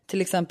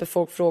till exempel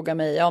folk frågar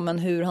mig, ja men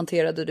hur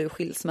hanterade du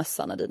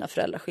skilsmässan när dina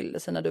föräldrar skilde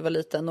sig när du var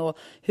liten och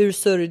hur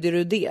sörjde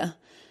du det?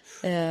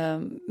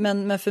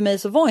 Men för mig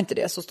så var inte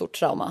det så stort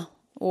trauma.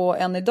 Och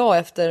än idag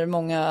efter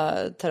många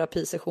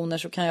terapisessioner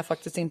så kan jag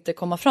faktiskt inte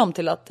komma fram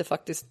till att det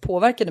faktiskt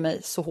påverkade mig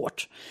så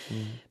hårt.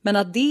 Men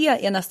att det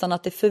är nästan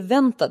att det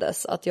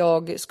förväntades att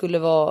jag skulle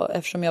vara,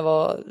 eftersom jag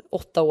var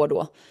 8 år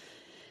då,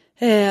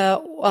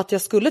 att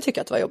jag skulle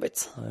tycka att det var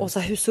jobbigt. Och så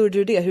här, hur sörjde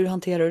du det? Hur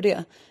hanterar du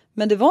det?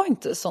 Men det var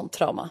inte sånt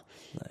trauma.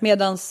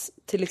 Medans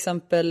till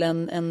exempel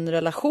en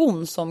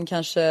relation som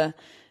kanske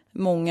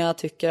många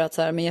tycker att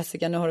så här, men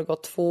Jessica, nu har det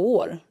gått 2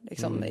 år.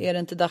 Liksom, är det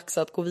inte dags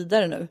att gå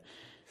vidare nu?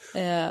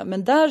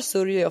 Men där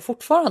sörjer jag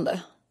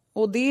fortfarande.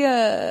 Och det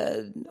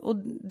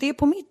är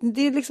på mitt...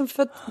 Det är liksom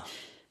för att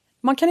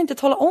man kan inte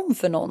tala om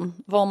för någon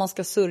vad man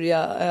ska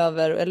sörja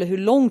över. Eller hur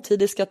lång tid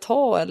det ska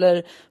ta.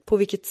 Eller på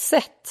vilket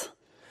sätt.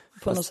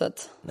 Något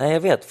sätt. Nej,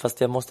 jag vet.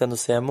 Fast jag måste ändå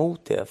säga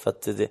emot det. För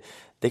att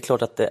det är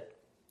klart att det...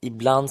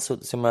 Ibland så,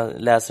 som jag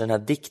läser den här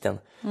dikten,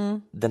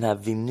 den här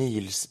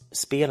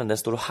vinylspelen, den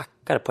står och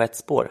hackar på ett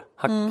spår.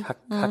 Hack.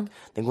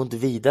 Den går inte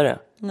vidare.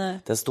 Nej.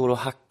 Den står och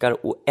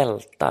hackar och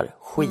ältar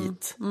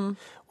skit.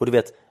 Och du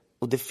vet,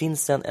 och det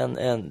finns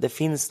det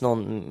finns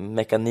någon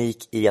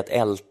mekanik i att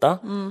älta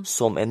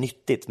som är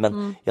nyttigt.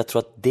 Men jag tror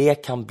att det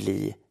kan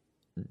bli...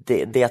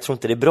 jag tror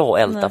inte det är bra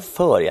att älta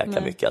för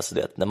jäkla mycket. Alltså,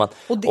 det, när man,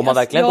 om man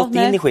verkligen gått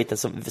in i skiten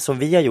som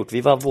vi har gjort.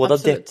 Vi var båda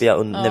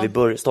deppiga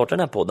när vi startade den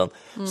här podden.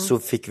 Så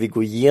fick vi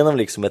gå igenom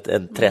liksom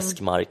en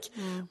träskmark.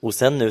 Och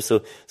sen nu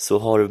så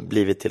har det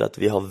blivit till att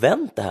vi har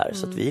vänt det här.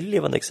 Så att vi är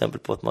levande exempel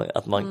på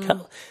att man kan.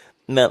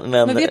 Men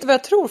vet du vad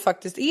jag tror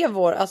faktiskt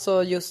är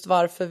alltså just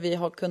varför vi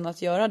har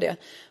kunnat göra det.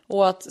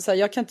 Och att så här,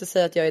 jag kan inte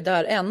säga att jag är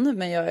där än,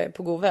 men jag är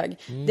på god väg.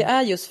 Det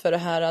är just för det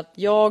här att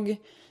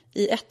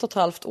i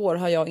 1,5 år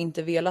har jag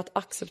inte velat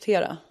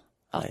acceptera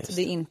att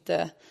det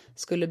inte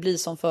skulle bli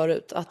som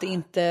förut. Att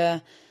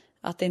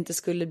det inte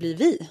skulle bli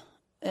vi.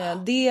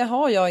 Det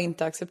har jag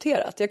inte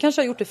accepterat. Jag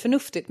kanske har gjort det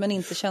förnuftigt men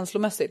inte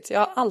känslomässigt. Jag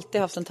har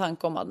alltid haft en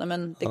tanke om att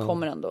det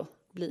kommer ändå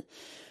bli.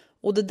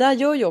 Och det där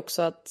gör ju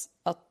också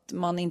att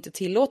man inte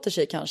tillåter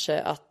sig kanske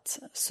att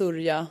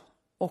sörja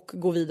och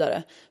gå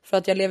vidare. För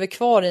att jag lever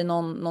kvar i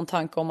någon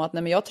tanke om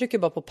att jag trycker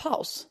bara på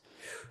paus.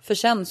 För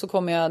sen så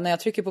kommer jag, när jag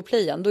trycker på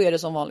playen, då är det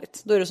som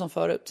vanligt. Då är det som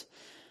förut.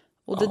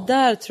 Och det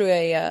där tror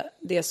jag är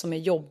det som är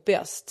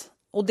jobbigast.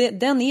 Och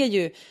den är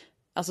ju,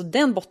 alltså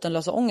den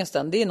bottenlösa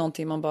ångesten, det är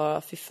någonting man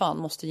bara, fy fan,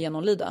 måste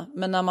genomlida.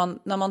 Men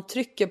när man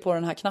trycker på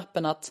den här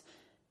knappen att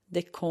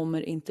det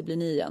kommer inte bli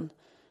ni igen.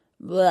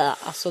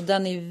 Alltså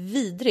den är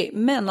vidrig.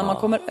 Men när man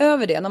kommer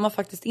över det, när man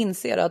faktiskt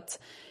inser att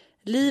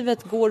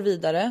livet går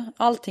vidare,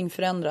 allting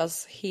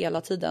förändras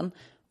hela tiden.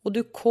 Och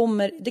det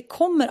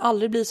kommer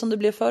aldrig bli som det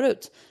blev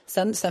förut.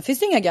 Sen finns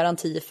det inga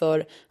garantier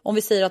för, om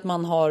vi säger att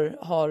man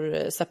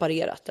har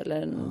separerat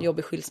eller en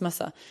jobbig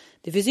skilsmässa.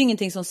 Det finns ju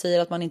ingenting som säger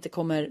att man inte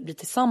kommer bli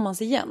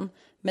tillsammans igen.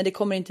 Men det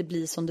kommer inte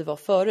bli som det var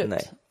förut.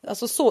 Nej.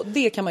 Alltså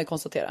det kan man ju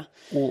konstatera.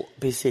 Och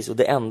precis, och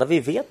det enda vi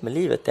vet med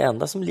livet, det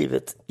enda som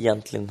livet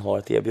egentligen har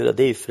att erbjuda,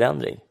 det är ju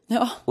förändring.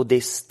 Ja. Och det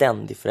är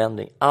ständig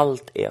förändring.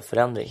 Allt är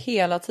förändring.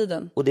 Hela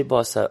tiden. Och det är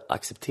bara så här,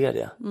 acceptera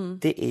det.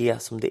 Det är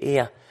som det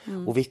är.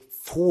 Och vi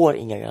får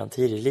inga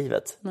garantier i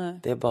livet. Nej.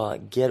 Det är bara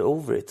get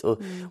over it.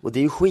 Och det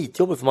är ju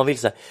skitjobbigt, för man vill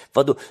säga,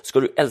 vadå, ska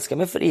du älska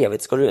mig för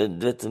evigt? Ska du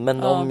vet,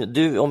 men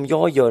om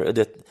jag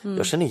gör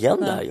jag känner igen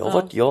det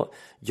här.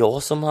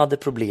 Jag som hade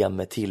problem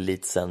med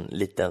tillit sen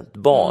litet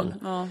barn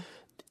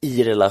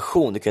i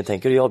relation, du kan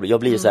tänka dig jag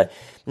blir så här,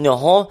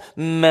 jaha,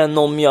 men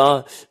om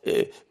jag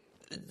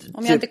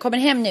inte kommer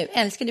hem nu,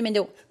 älskar du mig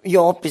då?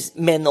 Ja,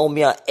 men om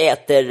jag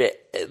äter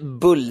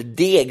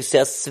bulldeg så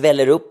jag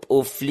sväller upp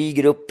och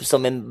flyger upp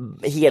som en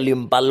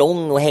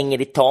heliumballong och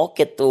hänger i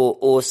taket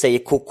och säger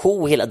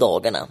koko hela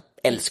dagarna.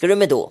 Älskar du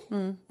mig då?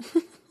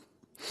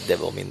 Det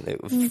var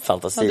min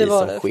fantasi det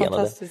var som skenade.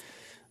 Fantastiskt.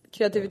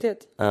 Kreativitet.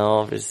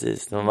 Ja,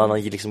 precis.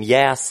 Man liksom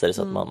jäser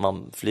så att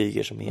man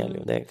flyger som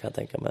helium. Det kan jag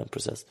tänka mig en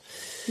process.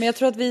 Men jag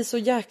tror att vi är så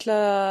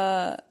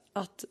jäkla...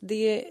 att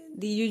det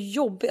är ju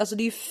jobbigt, alltså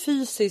det är ju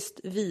fysiskt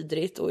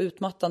vidrigt och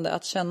utmattande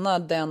att känna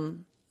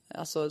den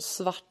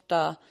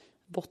svarta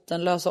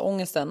bottenlösa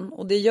ångesten.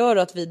 Och det gör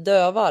att vi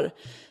dövar,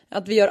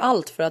 att vi gör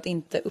allt för att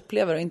inte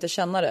uppleva det och inte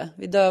känna det.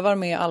 Vi dövar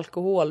med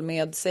alkohol,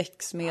 med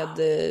sex, med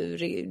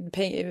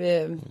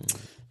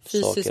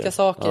fysiska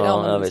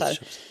saker.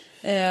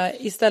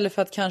 Istället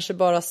för att kanske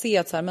bara se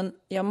att men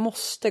jag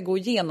måste gå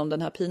igenom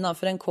den här pinan,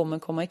 för den kommer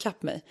komma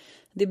ikapp mig.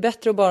 Det är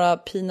bättre att bara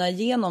pina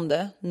igenom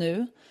det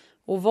nu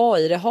och vara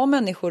i det. Ha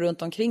människor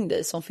runt omkring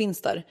dig som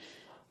finns där.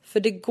 För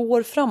det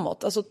går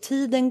framåt. Alltså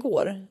tiden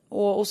går.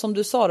 Och som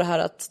du sa det här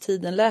att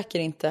tiden läker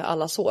inte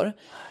alla sår.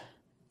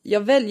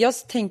 Jag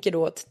tänker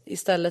då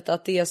istället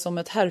att det är som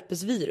ett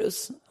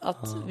herpesvirus.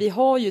 Att vi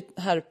har ju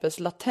herpes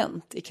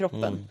latent i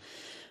kroppen.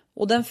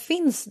 Och det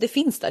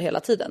finns där hela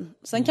tiden.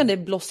 Sen kan det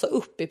blossa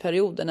upp i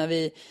perioder när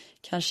vi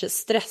kanske,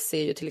 stress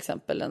är ju till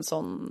exempel en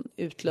sån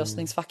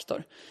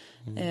utlösningsfaktor.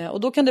 Och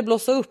då kan det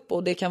blossa upp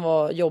och det kan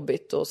vara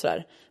jobbigt och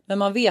sådär. Men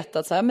man vet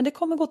att så här, men det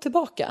kommer gå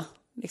tillbaka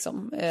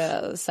liksom,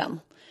 sen.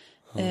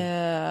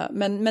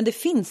 Men det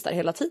finns där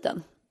hela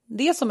tiden.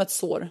 Det är som ett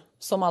sår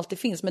som alltid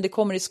finns, men det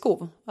kommer i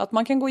skov. Att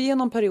man kan gå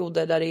igenom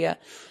perioder där det är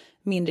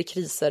mindre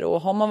kriser.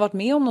 Och har man varit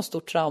med om något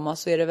stort trauma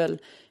så är det väl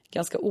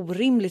ganska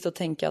orimligt att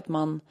tänka att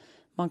man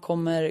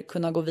kommer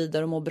kunna gå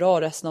vidare och må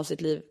bra resten av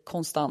sitt liv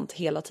konstant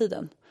hela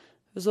tiden.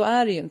 För så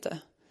är det ju inte.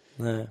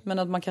 Nej. Men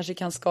att man kanske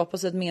kan skapa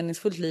sig ett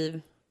meningsfullt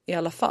liv i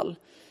alla fall.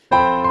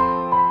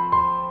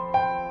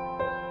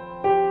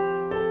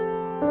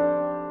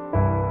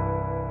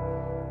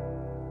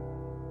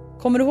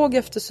 Kommer du ihåg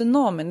efter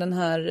tsunamin den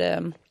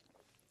här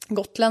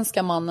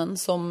gotländska mannen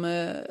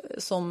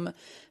som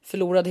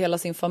förlorade hela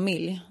sin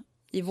familj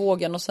i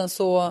vågen, och sen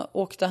så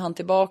åkte han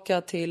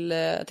tillbaka till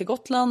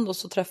Gotland och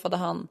så träffade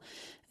han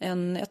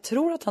jag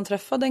tror att han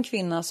träffade en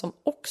kvinna som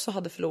också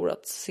hade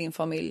förlorat sin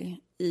familj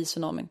i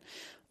tsunamin.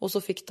 Och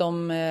så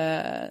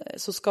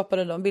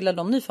bildade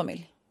de ny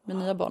familj med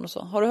nya barn och så.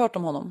 Har du hört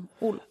om honom?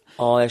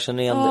 Ja, jag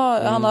känner igen det.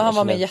 Han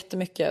var med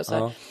jättemycket och så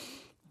här.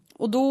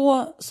 Och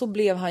då så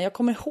blev jag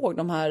kommer ihåg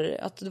de här,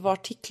 att det var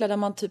artiklar där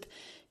man typ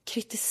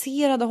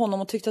kritiserade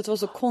honom och tyckte att det var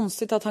så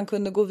konstigt att han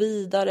kunde gå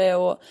vidare.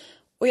 Och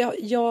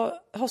jag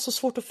har så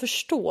svårt att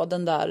förstå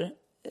den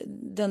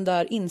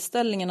där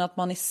inställningen att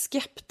man är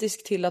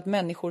skeptisk till att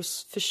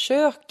människor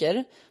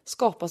försöker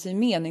skapa sig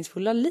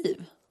meningsfulla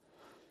liv.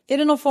 Är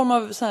det någon form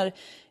av så här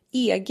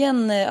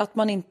egen, att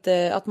man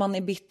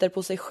är bitter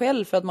på sig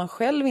själv för att man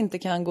själv inte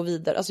kan gå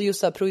vidare? Alltså just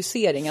så här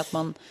projicering, att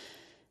man...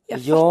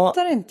 Jag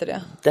fattar inte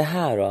det. Det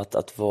här då,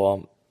 att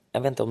vara...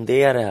 Jag vet inte om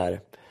det är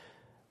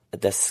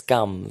det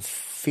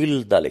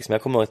skamfyllda liksom.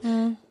 Jag kommer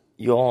ihåg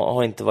jag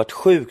har inte varit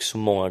sjuk så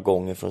många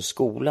gånger från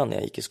skolan när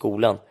jag gick i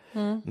skolan.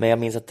 Men jag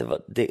minns att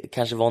det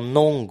kanske var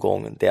någon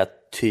gång där jag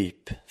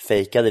typ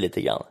fejkade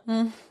lite grann.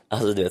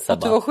 Alltså du vet så här,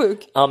 att du var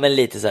sjuk? Ja, men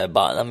lite så här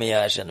bara, men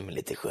jag känner mig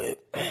lite sjuk.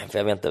 För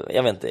jag vet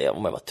inte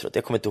om jag var trött.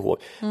 Jag kommer inte ihåg.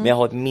 Men jag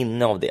har ett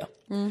minne av det.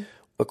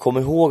 Och jag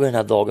kommer ihåg hur den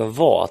här dagen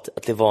var,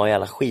 att det var en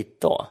jävla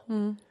skitdag.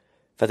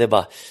 För att jag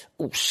bara,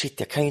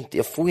 shit,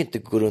 jag får ju inte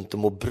gå runt och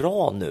må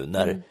bra nu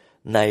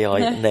när jag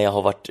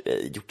har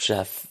gjort så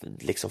här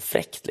liksom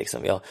fräckt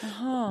liksom.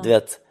 Du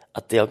vet,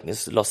 att jag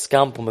la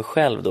skam på mig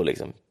själv då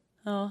liksom.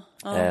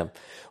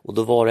 Och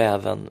då var det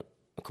även,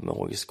 jag kommer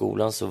ihåg i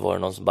skolan så var det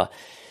någon som bara,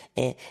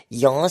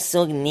 jag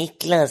såg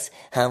Niklas,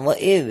 han var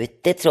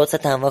ute trots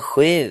att han var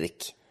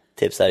sjuk.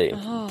 Typ så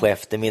här på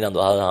eftermiddagen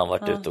då hade han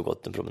varit ute och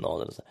gått en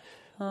promenad eller så.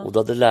 Och då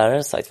hade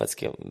läraren sagt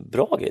faktiskt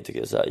bra grej tycker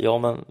jag. Så här, ja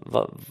men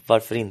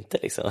varför inte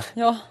liksom?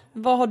 Ja,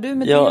 vad har du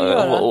med det att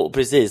göra? Och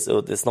precis,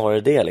 och det är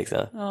snarare det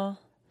liksom.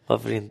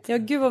 Varför inte? Ja,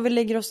 gud vad vi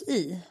lägger oss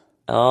i.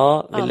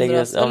 Ja, vi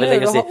lägger oss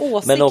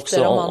i. Men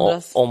också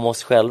om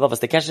oss själva.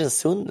 Fast det kanske är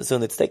en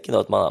sundhetstecken då,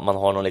 att man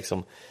har någon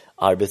liksom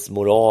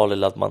arbetsmoral,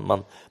 eller att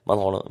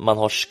man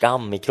har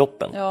skam i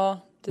kroppen. Ja,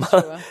 det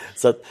tror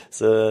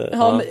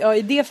jag. Ja,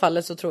 i det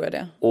fallet så tror jag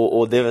det.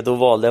 Och då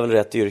valde jag väl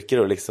rätt yrke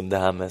då, liksom det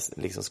här med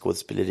liksom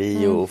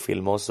skådespeleri och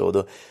film och så.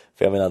 Då,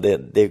 för jag menar,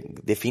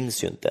 det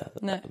finns ju inte.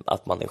 Nej.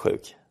 Att man är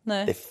sjuk.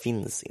 Nej. Det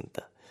finns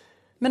inte.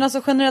 Men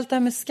alltså generellt det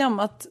här med skam,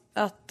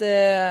 att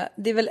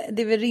det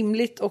är väl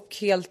rimligt och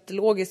helt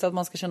logiskt att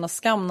man ska känna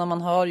skam när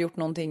man har gjort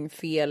någonting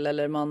fel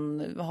eller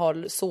man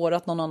har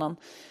sårat någon annan.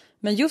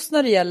 Men just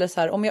när det gäller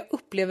så här, om jag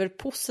upplever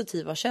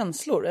positiva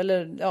känslor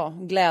eller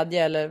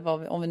glädje eller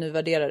om vi nu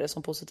värderar det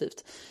som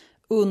positivt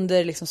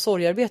under liksom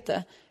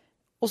sorgarbete,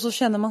 och så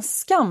känner man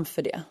skam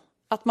för det,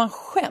 att man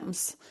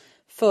skäms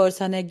för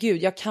så här, nej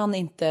gud, jag kan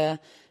inte,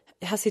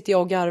 här sitter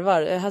jag och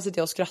garvar, här sitter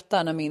jag och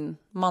skrattar när min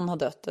man har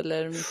dött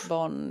eller mitt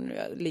barn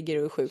ligger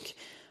och är sjuk,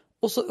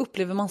 och så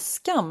upplever man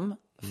skam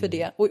för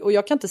det. Och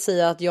jag kan inte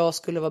säga att jag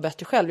skulle vara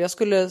bättre själv,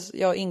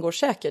 jag ingår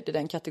säkert i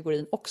den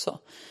kategorin också.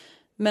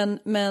 Men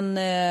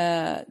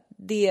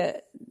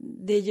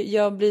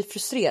jag blir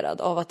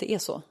frustrerad av att det är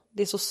så.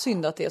 Det är så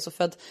synd att det är så.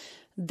 För att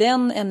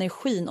den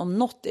energin om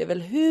något är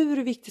väl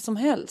hur viktigt som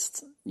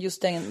helst.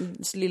 Just den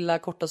lilla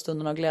korta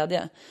stunden av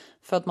glädje.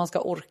 För att man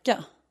ska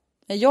orka.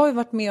 Jag har ju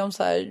varit med om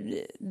så här.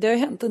 Det har ju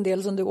hänt en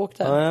del som du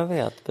åkte. Ja, jag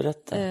vet.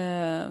 Berätta.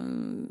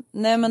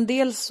 Nej, men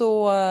dels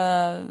så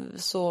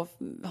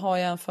har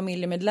jag en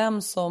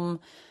familjemedlem som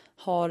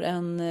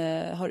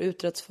har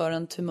utretts för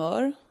en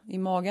tumör i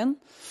magen.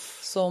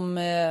 Som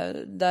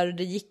där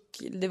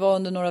det var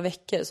under några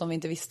veckor som vi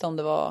inte visste om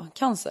det var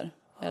cancer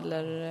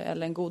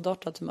eller en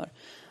godartad tumör.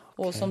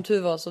 Och som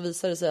tur var så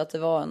visade det sig att det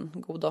var en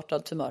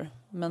godartad tumör,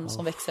 men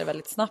som växer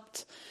väldigt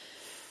snabbt.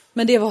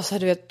 Men det var så här,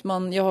 du vet,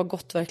 jag har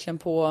gått verkligen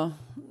på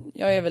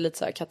jag är väl lite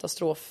så här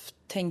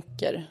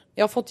katastroftänker.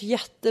 Jag har fått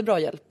jättebra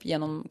hjälp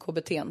genom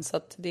KBT:n, så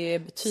att det är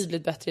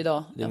betydligt bättre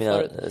idag Du än menar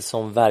förut.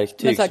 som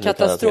verktyg? Men så här som du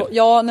kallar katastrof. det?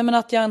 Ja, nej, men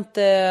att jag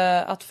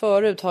inte, att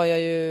förut har jag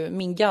ju,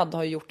 min GAD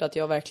har gjort att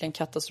jag verkligen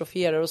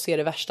katastroferar och ser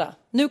det värsta.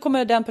 Nu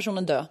kommer den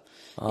personen dö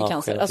i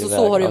cancer. Alltså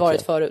så har det ju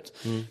varit förut.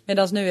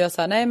 Medan nu är jag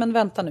så här, nej men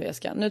vänta nu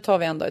Jessica, nu tar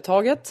vi en dag i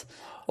taget.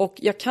 Och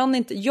jag kan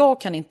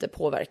inte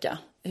påverka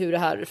hur det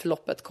här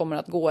förloppet kommer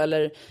att gå,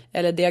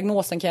 eller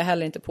diagnosen kan jag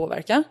heller inte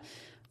påverka.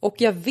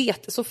 Och jag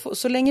vet,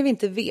 så länge vi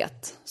inte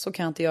vet så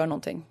kan jag inte göra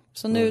någonting.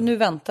 Så nu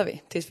väntar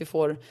vi tills vi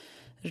får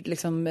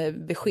liksom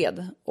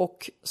besked.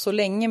 Och så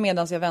länge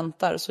medan jag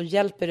väntar så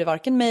hjälper det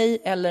varken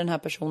mig eller den här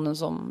personen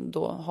som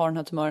då har den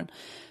här tumören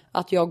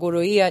att jag går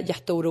och är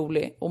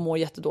jätteorolig och mår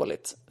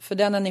jättedåligt. För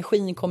den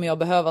energin kommer jag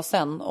behöva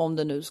sen om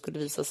det nu skulle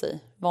visa sig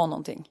vara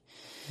någonting.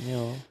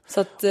 Ja.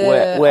 Så att,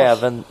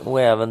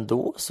 och även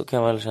då så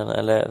kan man väl känna,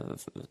 eller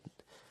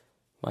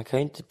man kan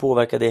ju inte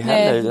påverka det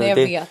heller.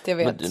 Nej, jag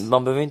vet.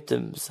 Man behöver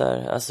inte så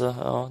här, alltså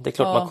ja, det är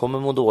klart man kommer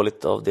må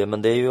dåligt av det,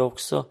 men det är ju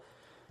också.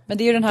 Men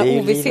det är ju den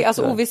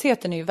här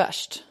ovissheten är ju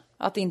värst,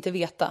 att inte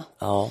veta.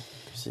 Ja,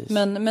 precis.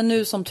 Men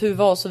nu som tur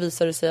var så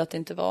visade det sig att det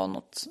inte var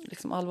något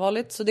liksom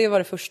allvarligt. Så det var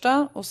det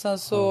första. Och sen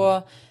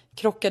så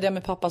krockade jag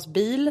med pappas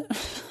bil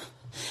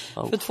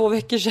för 2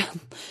 veckor sedan.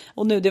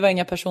 Och nu, det var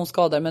inga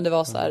personskador, men det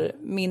var så här,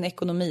 min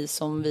ekonomi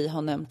som vi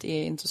har nämnt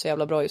är inte så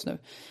jävla bra just nu.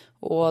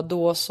 Och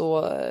då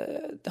så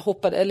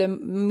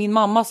min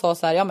mamma sa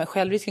så här, ja men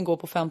självrisken går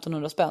på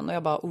 1500 spänn. Och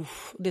jag bara,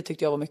 det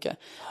tyckte jag var mycket.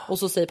 Och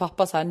så säger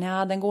pappa så här,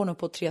 nej den går nog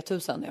på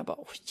 3000. Och jag bara,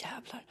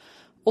 jävlar.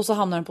 Och så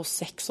hamnar den på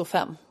 6 och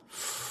 5.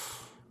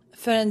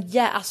 För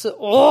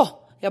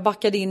jag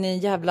backade in i en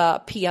jävla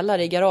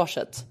pelare i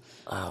garaget.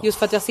 Just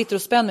för att jag sitter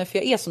och spänner, för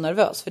jag är så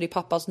nervös. För det är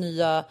pappas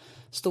nya,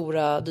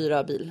 stora,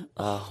 dyra bil.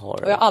 Och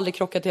jag har aldrig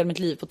krockat i hela mitt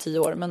liv på 10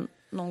 år, men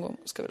någon gång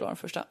ska vi vara den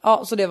första.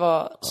 Ja, så det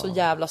var så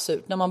jävla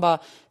surt. När man bara,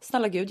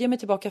 snälla gud, ge mig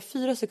tillbaka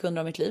 4 sekunder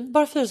av mitt liv.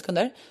 Bara 4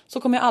 sekunder.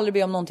 Så kommer jag aldrig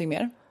be om någonting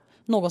mer.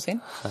 Någonsin.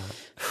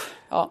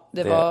 Ja,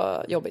 det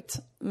var jobbigt.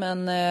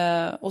 Men,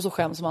 och så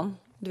skäms man.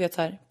 Du vet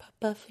så här,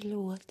 pappa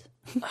förlåt.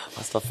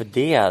 Fast varför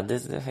det?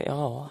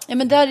 Ja,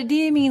 men det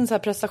är min så här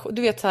prestation.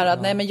 Du vet så här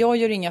att nej men jag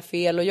gör inga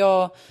fel.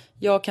 Och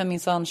jag kan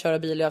minsann köra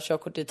bil. Jag har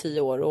körkort i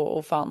 10 år.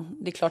 Och fan,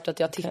 det är klart att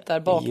jag tittar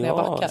bak när jag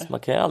backar. Man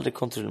kan ju aldrig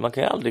kontrollera. Man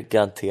kan ju aldrig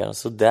garantera.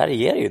 Så där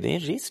är det ju. Det är en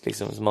risk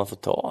liksom som man får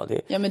ta.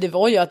 Ja, men det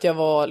var ju att jag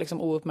var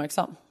liksom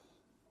ouppmärksam.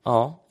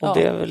 Ja, och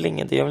det är väl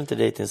det gör väl inte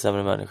dig till en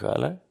sämre människa,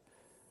 eller?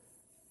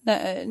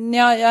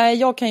 Nej,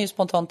 jag kan ju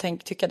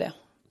spontant tycka det.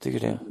 Tycker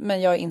det?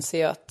 Men jag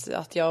inser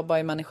att jag bara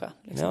är människa.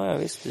 Liksom. Ja,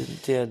 visst.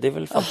 Det är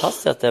väl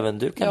fantastiskt att även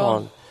du kan ha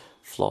en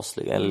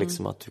flosslig. Eller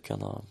liksom att du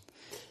kan ha...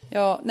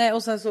 Ja, nej,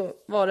 och sen så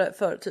var det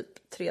för typ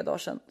 3 dagar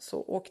sedan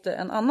så åkte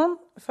en annan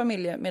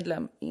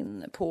familjemedlem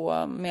in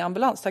med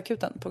ambulans till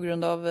akuten på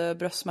grund av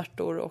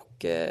bröstsmärtor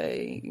och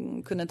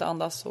kunde inte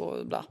andas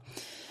och bla.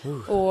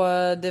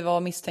 Och det var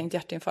misstänkt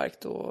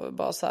hjärtinfarkt och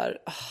bara så här.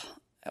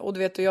 Och du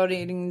vet, jag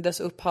ringdes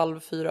upp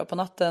 3:30 på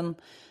natten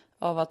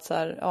av att så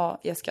här, ja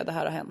Jessica, det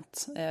här har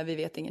hänt. Vi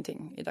vet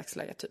ingenting i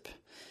dagsläget typ.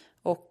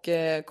 Och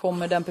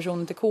kommer den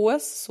personen till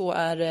KS så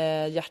är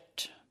det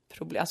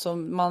hjärtproblem. Alltså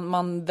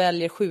man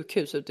väljer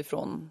sjukhus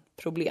utifrån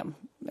problem.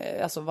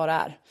 Alltså vad det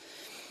är.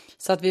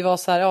 Så att vi var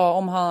så här, ja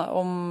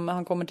om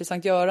han kommer till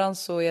Sankt Göran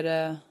så är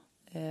det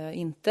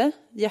inte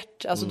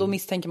alltså då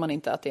misstänker man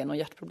inte att det är något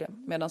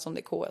hjärtproblem. Medan som det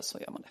är KS så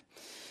gör man det.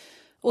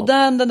 Och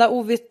den där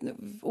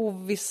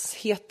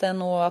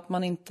ovissheten och att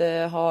man inte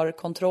har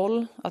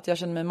kontroll. Att jag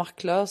känner mig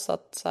maktlös.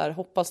 Att så här,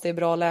 hoppas det är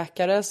bra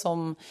läkare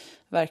som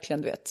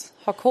verkligen, du vet,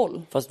 har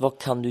koll. Fast vad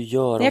kan du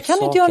göra? Nej, jag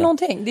kan inte göra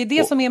någonting. Det är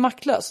det som är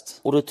maktlöst.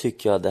 Och då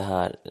tycker jag det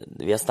här,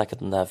 vi har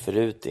snackat om det här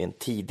förut i en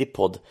tidig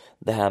podd.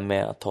 Det här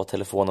med att ta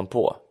telefonen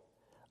på.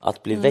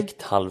 Att bli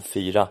väckt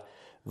 3:30.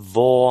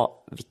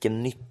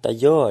 Vilken nytta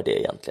gör det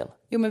egentligen?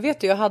 Jo, men vet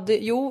du,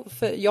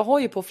 för jag har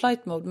ju på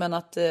flight mode, men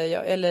att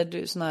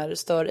eller sån här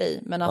stör ej,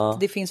 men att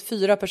det finns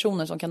 4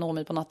 personer som kan nå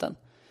mig på natten.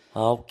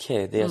 Ja,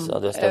 okej, det är så.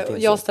 Du har ställt in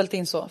så. Jag har ställt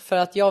in så för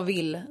att jag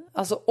vill,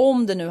 alltså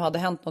om det nu hade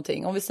hänt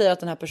någonting, om vi säger att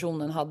den här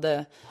personen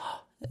hade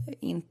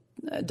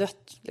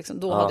dött liksom,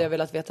 då hade jag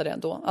velat veta det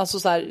ändå. Alltså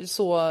så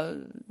här,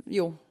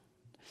 jo.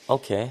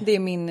 Okej. Det är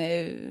min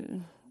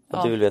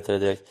du vill veta det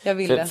direkt. Jag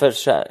vill det.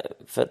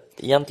 För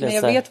egentligen men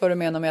jag vet vad du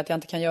menar med att jag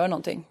inte kan göra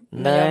någonting.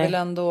 Men jag vill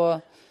ändå...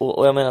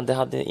 Och jag menar, det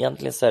hade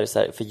egentligen så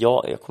här, för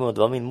jag kommer ihåg,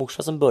 det var min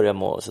morsa som började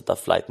med att sätta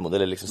flight mode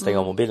eller liksom stänga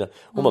av mobilen.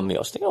 Hon bara, men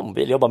jag stänger av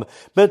mobilen. Jag bara,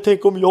 men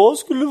tänk om jag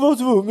skulle vara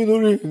tvungen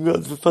att ringa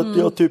för att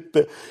jag typ...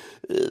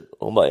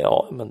 Hon bara,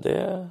 ja, men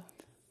det...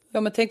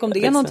 Ja, men tänk om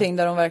det är någonting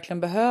där de verkligen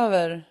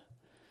behöver...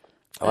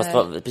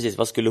 Ja, precis,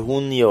 vad skulle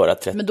hon göra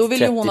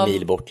 30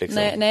 mil bort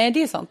liksom? Nej,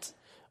 det är sant.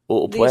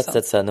 Och på ett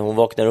sätt så här, när hon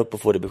vaknar upp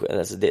och får det besked,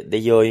 alltså det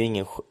gör ju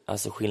ingen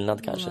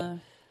skillnad kanske.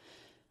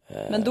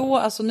 Nej. Men då,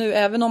 alltså nu,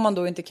 även om man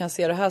då inte kan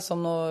se det här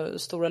som några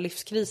stora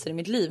livskriser i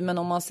mitt liv, men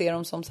om man ser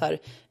dem som så här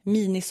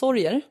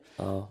minisorger,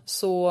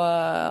 så,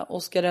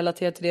 och ska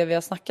relatera till det vi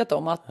har snackat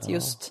om, att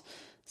just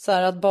så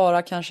här, att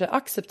bara kanske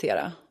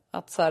acceptera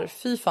Att så här,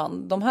 fy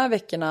fan, de här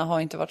veckorna har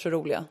inte varit så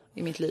roliga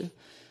i mitt liv.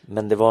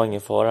 Men det var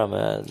ingen fara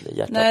med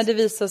hjärtat? Nej, det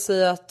visar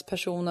sig att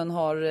personen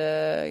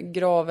har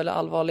grav eller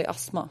allvarlig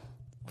astma.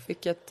 Och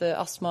fick ett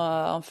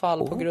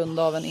astmaanfall på grund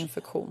av en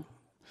infektion.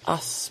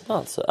 Astma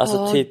alltså?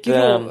 Alltså typ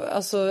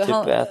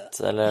 1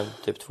 eller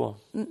typ 2?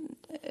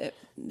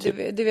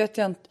 Det vet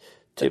jag inte.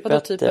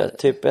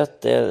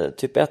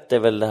 Typ 1 är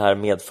väl det här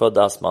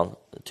medfödda astman.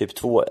 Typ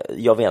 2,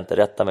 jag vet inte,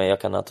 rätta mig,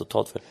 jag kan ha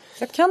totalt fel.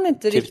 Jag kan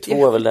inte typ riktigt. Typ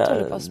 2 är väl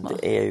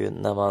det är ju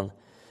när man...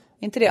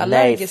 Inte det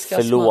allergiska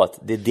astma? Nej, förlåt,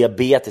 det är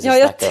diabetes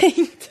jag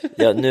tänkte.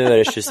 Ja, nu är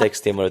det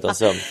 26 timmar utan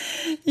sömn.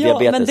 Ja,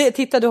 men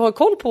titta, du har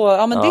koll på...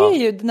 Ja, men det är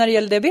ju, när det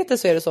gäller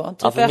diabetes så är det så.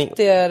 Typ 1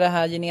 är det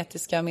här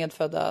genetiska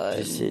medfödda,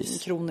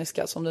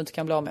 kroniska som du inte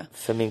kan bli av med.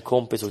 För min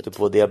kompis åkte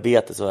på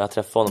diabetes och jag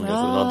träffade honom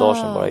för några dagar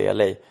sedan bara i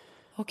LA.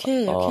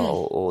 Okej.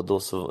 Och då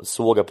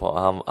såg jag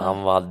på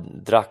han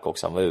drack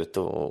också, han var ute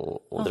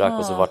och drack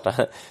och så vart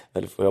han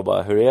väl får jag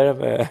bara, hur är det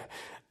med,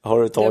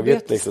 har du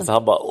tagit liksom? Så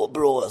han bara,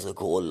 bra, jag ska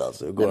kolla.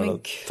 Så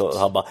går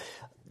han bara,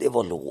 det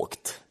var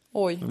lågt.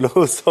 Oj.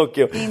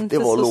 Blodsocker, inte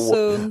det var så lågt.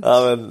 sunt.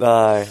 Ja, men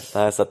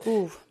nej så att,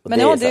 men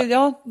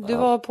du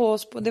var på,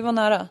 det var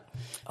nära.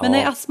 Men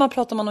nej, astma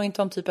pratar man nog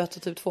inte om typ 1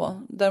 och typ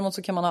 2. Däremot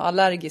så kan man ha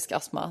allergisk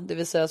astma, det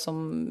vill säga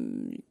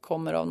som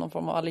kommer av någon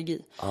form av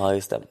allergi. Ja,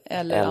 just det.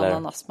 Eller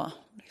annan astma.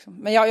 Liksom.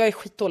 Men jag är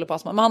skitdålig på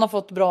astma. Men han har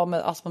fått bra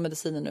med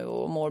astmamediciner nu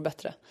och mår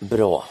bättre.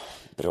 Bra.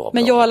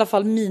 Men jag har i alla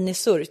fall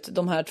minisurt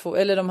de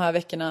här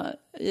veckorna.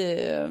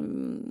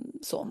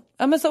 Så.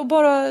 Ja, men så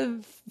bara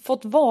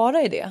fått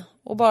vara i det.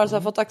 Och bara så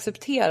här fått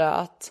acceptera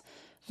att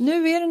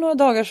nu är det några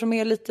dagar som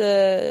är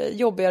lite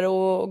jobbigare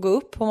att gå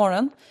upp på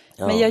morgonen.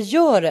 Ja. Men jag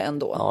gör det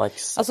ändå. Ja,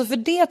 alltså för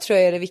det tror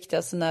jag är det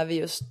viktigaste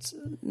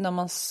när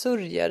man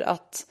sörjer.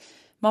 Att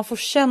man får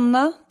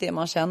känna det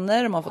man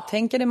känner. Man får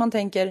tänka det man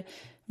tänker.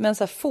 Men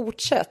så här,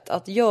 fortsätt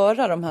att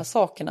göra de här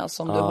sakerna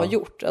som du har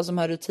gjort. Alltså de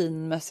här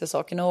rutinmässiga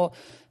sakerna. Och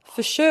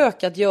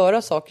försök att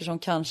göra saker som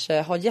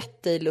kanske har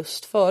gett dig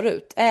lust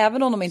förut.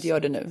 Även om de inte gör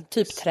det nu.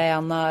 Typ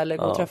träna eller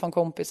gå och träffa en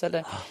kompis.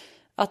 Eller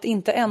att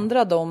inte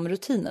ändra de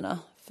rutinerna.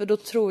 För då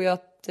tror jag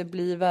att det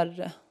blir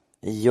värre.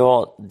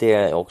 Ja, det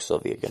är också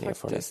vegan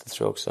erfarenhet,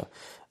 tror jag också.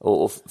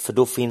 Och för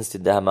då finns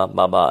det här med att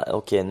man bara,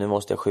 okej, nu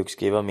måste jag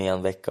sjukskriva mig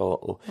en vecka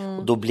och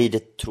då blir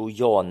det, tror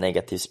jag,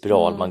 negativ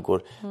spiral.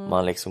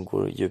 Man liksom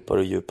går djupare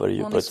och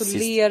djupare. Man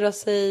isolerar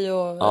sig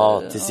och...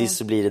 Ja, till sist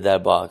så blir det där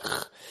bara...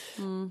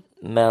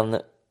 Men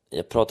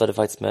jag pratade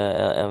faktiskt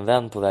med en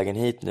vän på vägen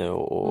hit nu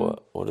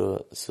och då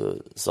så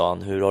sa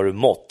han, hur har du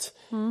mått?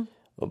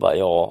 Och bara,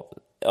 jag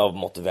har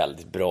mått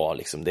väldigt bra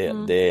liksom. Det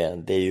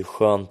är ju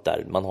skönt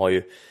där. Man har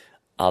ju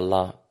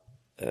alla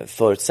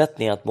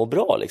förutsättningar att må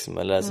bra liksom.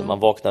 Eller så man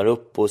vaknar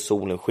upp och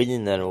solen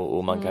skiner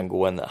och man kan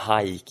gå en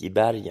hike i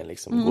bergen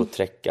liksom. Gå och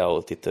träcka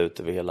och titta ut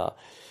över hela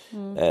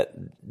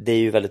det är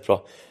ju väldigt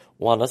bra.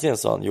 Och andra sidan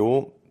sa han,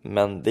 jo,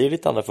 men det är ju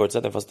lite andra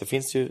förutsättningar. Fast det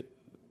finns ju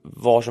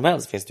var som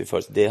helst finns det ju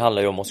förutsättningar. Det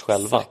handlar ju om oss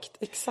själva.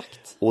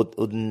 Exakt.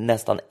 Och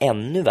nästan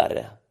ännu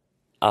värre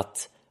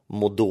att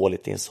må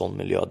dåligt i en sån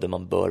miljö där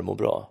man bör må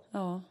bra.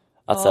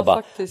 Att så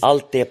bara,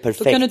 allt är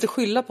perfekt. Då kan du inte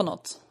skylla på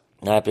något.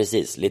 Nej,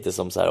 precis. Lite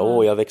som så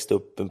här, jag växte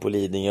upp på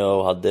Lidingö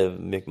och hade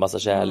massa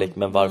kärlek,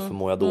 men varför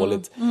mår jag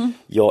dåligt?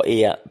 Jag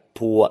är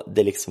på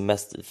det liksom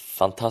mest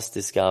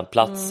fantastiska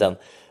platsen,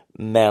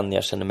 men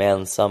jag känner mig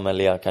ensam,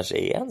 eller jag kanske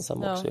är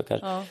ensam också.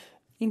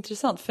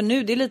 Intressant, för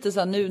nu det är lite så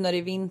här, nu när det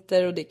är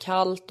vinter och det är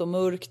kallt och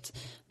mörkt,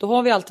 då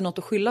har vi alltid något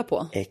att skylla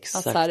på.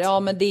 Exakt. Att så här,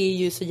 men det är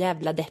ju så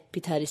jävla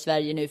deppigt här i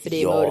Sverige nu, för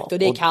det är mörkt och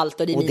det är kallt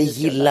och det är och det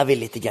gillar vi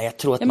lite grann. Jag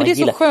tror att men man det är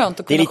gillar. Så skönt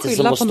att kunna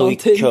skylla på någonting.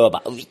 Det är lite som att stå i kö,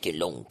 bara, vilken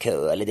lång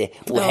kö, eller det.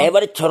 Och här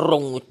var det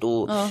trångt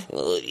och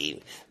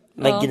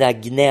men den här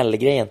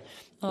gnällgrejen.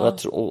 Och jag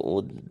tror,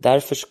 och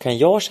därför så kan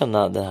jag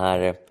känna den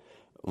här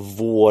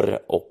vår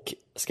och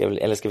ska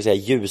vi säga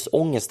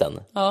ljusångesten.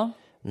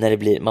 När det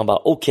blir, man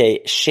bara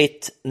okej,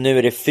 shit, nu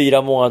är det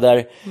 4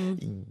 månader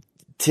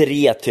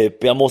 3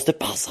 typ, jag måste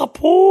passa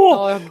på.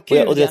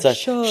 Och det är så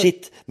här,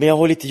 shit, men jag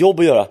har lite jobb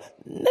att göra.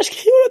 När ska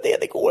jag göra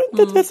det? Det går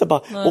inte. Så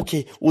bara,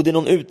 okej, och det är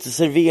någon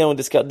uteservering och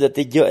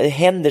det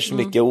händer så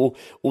mycket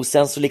och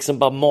sen så liksom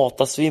bara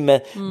matas vi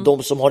med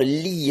de som har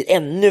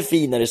ännu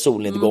finare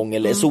solnedgång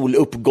eller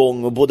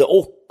soluppgång och både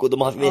och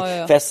de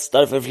har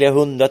festar för flera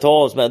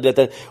hundratals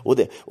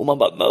och man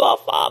bara, men vad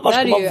fan, var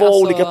ska man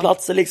vara olika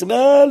platser liksom,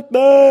 hjälp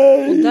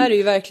mig. Och där är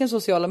ju verkligen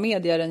sociala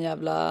medier en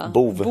jävla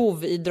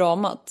bov i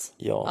dramat.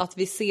 Att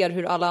vi ser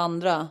hur alla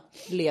andra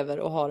lever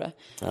och har det.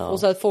 Och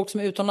så att folk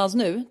som är utomlands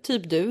nu,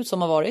 typ du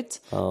som har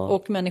varit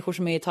och människor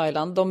som är i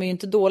Thailand, de är ju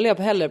inte dåliga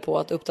heller på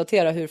att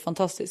uppdatera hur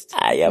fantastiskt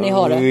ni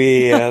har det.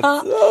 Vet.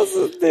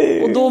 Alltså,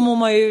 det. Och då mår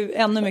man ju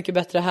ännu mycket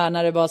bättre här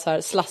när det bara så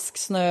här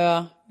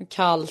slasksnö,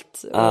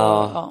 kallt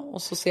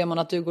och så ser man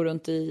att du går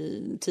runt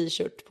i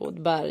t-shirt på ett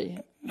berg.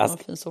 Jag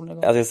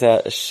ska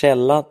säga,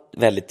 källa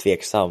väldigt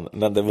tveksam,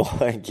 men det var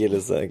en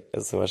kille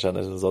som jag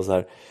känner som sa så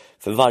här: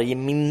 för varje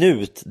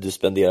minut du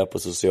spenderar på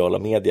sociala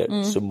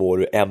medier så mår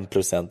du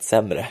 1%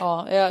 sämre.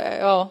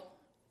 Ja.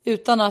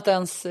 Utan att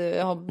ens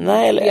ha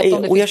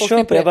och jag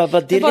köper det. Jag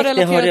bara direkt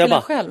när jag hörde, jag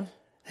bara, själv.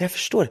 Jag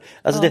förstår.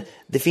 Alltså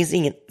det finns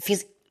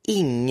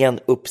ingen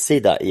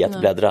uppsida i att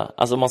bläddra.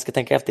 Alltså man ska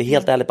tänka efter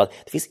helt ärligt på att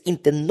det finns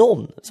inte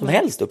någon som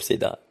helst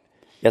uppsida.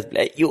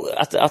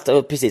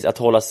 Precis, att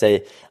hålla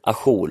sig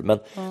ajour. Men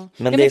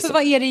det är så...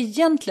 vad är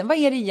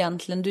det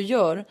egentligen du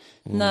gör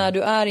när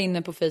du är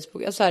inne på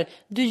Facebook? Alltså här,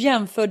 du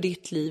jämför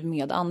ditt liv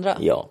med andra.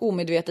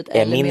 Omedvetet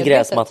eller medvetet. Är min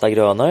gräsmatta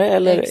grönare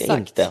eller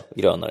inte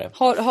grönare?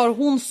 Har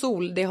hon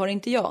sol? Det har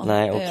inte jag.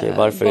 Nej, okej.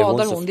 Varför är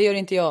badar hon? Det gör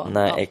inte jag.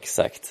 Nej,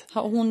 exakt.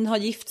 Hon har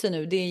gift sig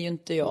nu, det är ju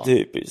inte jag.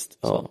 Typiskt,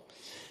 ja.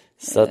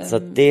 Så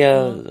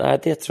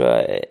det tror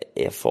jag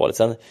är farligt.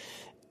 Sen,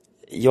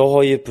 jag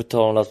har ju på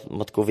tal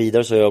om att gå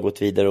vidare, så har jag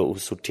gått vidare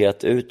och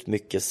sorterat ut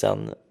mycket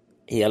sen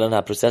hela den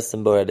här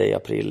processen började i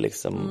april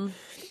liksom.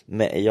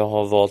 Men jag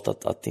har valt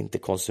att inte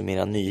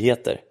konsumera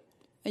nyheter.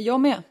 Jag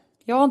med.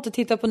 Jag har inte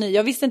tittat på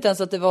jag visste inte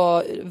ens att det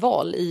var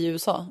val i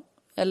USA.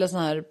 Eller sån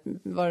här,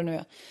 vad det nu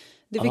är.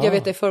 Det fick jag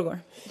veta i förrgår.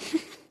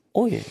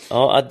 Oj,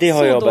 ja, det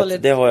har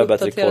jag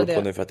bättre koll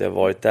på nu för att jag har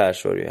varit där,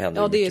 så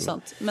händer ja, det är ju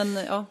sant. Men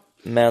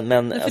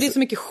för alltså, det är så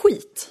mycket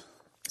skit.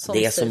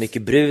 Det är så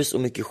mycket brus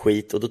och mycket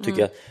skit. Och då tycker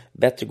jag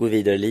bättre gå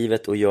vidare i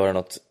livet och göra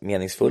något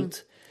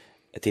meningsfullt.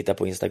 Titta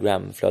på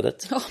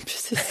Instagram-flödet. Ja,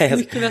 precis.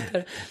 Mycket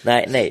bättre.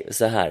 Nej,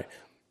 så här.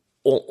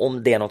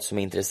 Om det är något som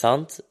är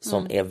intressant,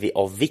 som är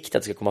av vikt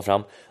att det ska komma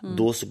fram,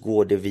 då så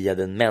går det via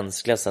den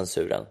mänskliga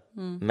censuren.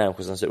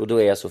 Människocensur. Och då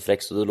är jag så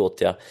fräck, så då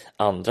låter jag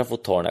andra få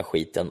ta den här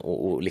skiten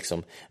och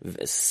liksom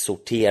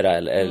sortera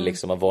eller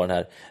liksom vara den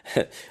här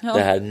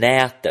det här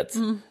nätet,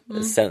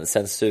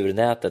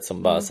 censurnätet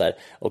som bara så här,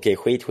 okej,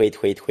 skit.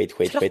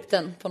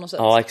 Tratten på något sätt.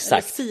 Ja,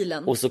 exakt.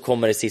 Och så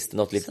kommer det sist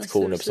något litet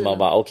korn upp som man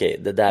bara, okej,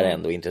 det där är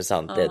ändå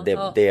intressant.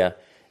 Det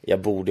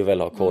jag borde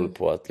väl ha koll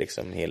på att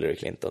liksom Hillary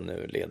Clinton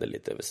nu leder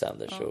lite över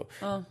Sanders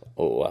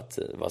och att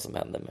vad som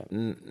händer med.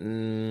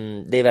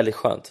 Det är väldigt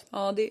skönt.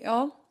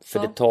 För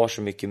det tar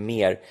så mycket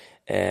mer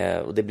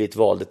och det blir ett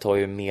val, det tar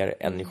ju mer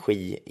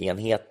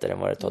energienheter än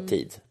vad det tar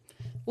tid.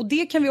 Och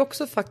det kan vi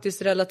också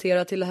faktiskt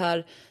relatera till det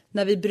här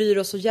när vi bryr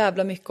oss så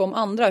jävla mycket om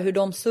andra, hur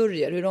de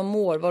sörjer, hur de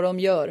mår, vad de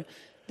gör.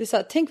 Det är så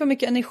här, tänk vad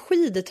mycket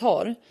energi det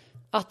tar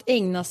att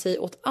ägna sig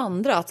åt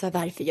andra, att så här,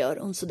 varför gör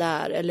hon så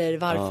där eller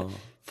varför.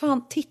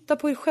 Fan, titta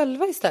på er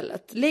själva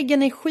istället. Lägg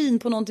energin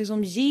på någonting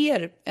som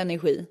ger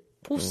energi.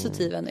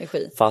 Positiv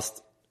energi.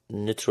 Fast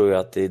nu tror jag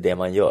att det är det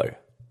man gör,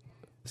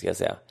 ska jag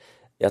säga.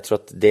 Jag tror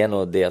att det är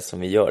nog det som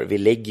vi gör. Vi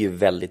lägger ju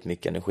väldigt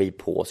mycket energi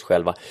på oss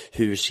själva.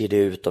 Hur ser det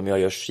ut om jag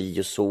gör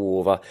si och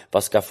så?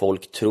 Vad ska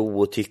folk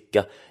tro och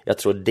tycka? Jag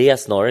tror det är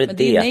snarare det. Men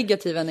det är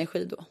negativ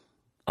energi då.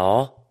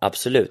 Ja,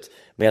 absolut.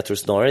 Men jag tror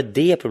snarare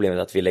det är problemet,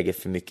 att vi lägger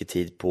för mycket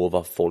tid på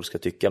vad folk ska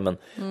tycka. Men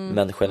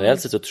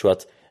generellt sett så tror jag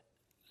att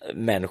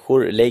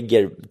människor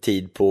lägger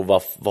tid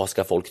på vad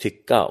ska folk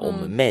tycka om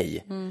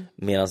mig,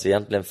 medan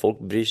egentligen folk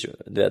bryr sig,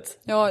 du vet.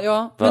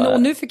 Ja. Men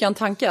och nu fick jag en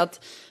tanke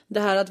att det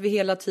här att vi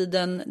hela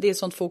tiden, det är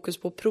sånt fokus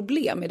på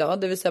problem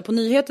idag, det vill säga på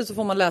nyheter så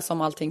får man läsa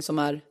om allting som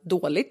är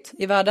dåligt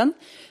i världen.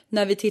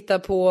 När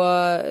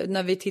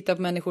vi tittar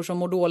på människor som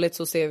mår dåligt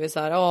så ser vi så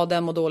här,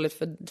 den mår dåligt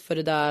för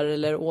det där,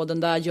 eller den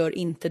där gör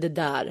inte det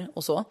där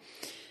och så.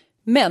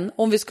 Men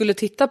om vi skulle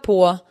titta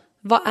på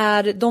vad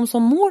är de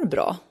som mår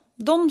bra?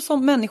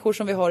 Människor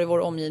som vi har i vår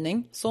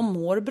omgivning som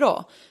mår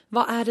bra.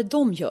 Vad är det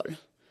de gör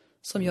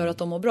som gör att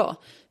de mår bra?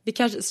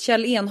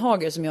 Kjell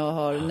Enhager, som jag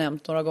har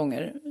nämnt några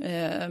gånger,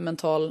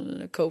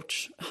 mental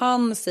coach.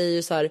 Han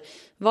säger så här,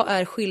 vad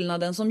är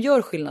skillnaden som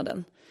gör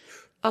skillnaden?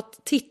 Att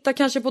titta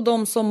kanske på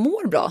de som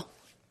mår bra.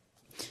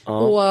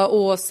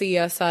 Och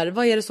se så här,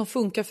 vad är det som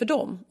funkar för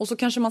dem? Och så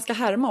kanske man ska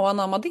härma och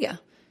anamma det.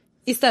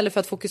 Istället för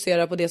att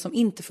fokusera på det som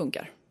inte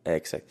funkar.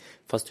 Exakt.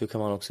 Fast hur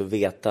kan man också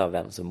veta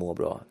vem som mår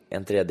bra? Är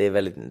inte det? Det är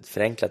väldigt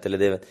förenklat. Eller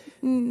det är...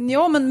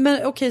 Ja,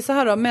 men okej, så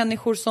här då.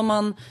 Människor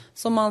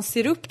som man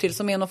ser upp till,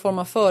 som är någon form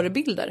av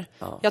förebilder.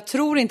 Ja. Jag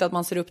tror inte att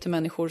man ser upp till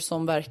människor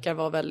som verkar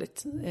vara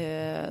väldigt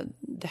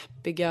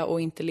deppiga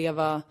och inte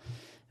leva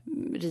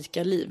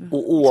rika liv.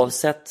 Och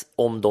oavsett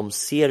om de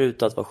ser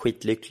ut att vara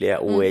skitlyckliga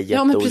och är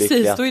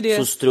jätteolyckliga, det...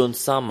 så strunt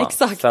samma.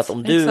 Exakt, för att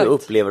om du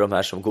upplever de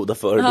här som goda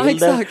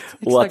förebilder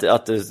och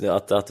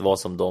att vara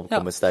som de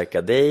kommer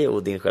stärka dig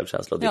och din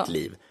självkänsla och ditt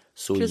liv,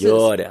 så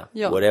gör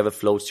det. Whatever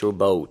floats your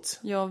boat.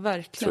 Ja,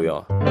 verkligen. Tror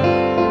jag.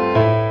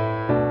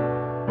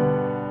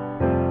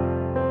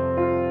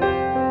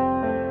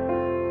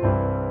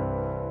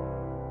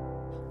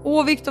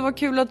 Victor, vad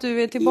kul att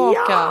du är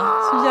tillbaka.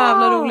 Så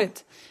jävla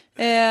roligt.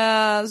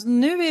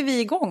 Nu är vi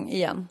igång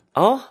igen.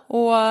 Ja.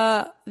 Och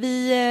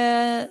vi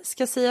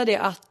ska säga det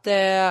att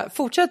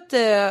fortsätt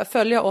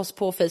följa oss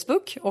på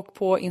Facebook och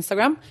på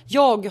Instagram.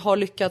 Jag har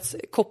lyckats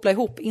koppla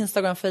ihop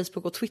Instagram,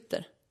 Facebook och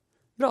Twitter.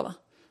 Bra, va?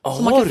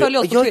 Så man kan följa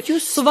oss på Twitter.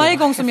 Så varje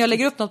gång som jag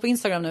lägger upp något på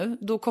Instagram nu,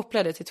 då kopplar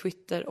jag det till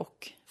Twitter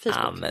och Facebook.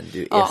 Ja, men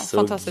du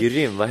är så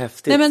grym, vad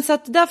häftigt. Nej, men så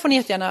att där får ni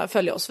jättegärna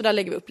följa oss, för där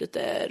lägger vi upp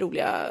lite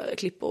roliga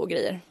klipp och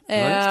grejer.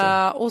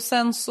 Och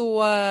sen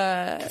så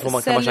kan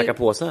man chacka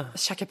påse?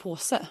 Chacka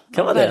påse?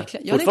 Kan man det?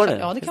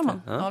 Ja, det kan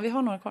man. Ja, vi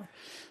har några kvar.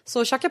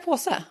 Så chacka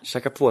påse.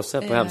 Chacka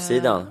påse på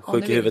hemsidan,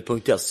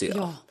 sjukihuvudet.se.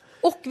 Ja.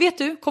 Och vet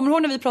du, kommer du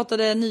ihåg när vi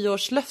pratade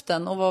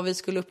nyårslöften och vad vi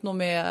skulle uppnå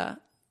med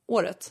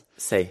året?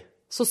 Säg.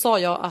 Så sa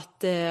jag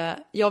att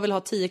jag vill ha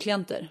 10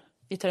 klienter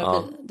i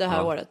terapi det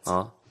här året.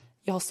 Ja.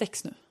 Jag har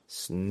 6 nu.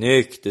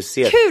 Snyggt, du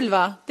ser. Kul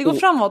va? Det går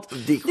framåt.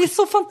 Det är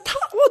så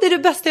fantastiskt. Det är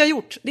det bästa jag har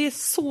gjort. Det är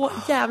så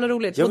jävla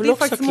roligt. Jag vill och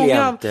det är också ha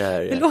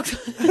klienter.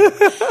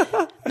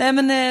 Nej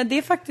men det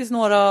är faktiskt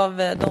några av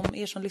de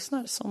er som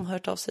lyssnar som har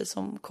hört av sig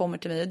som kommer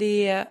till mig.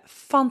 Det är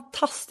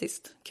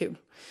fantastiskt kul.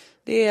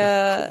 Det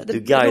är det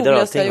guidar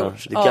roligaste jag har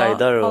allting, gjort. du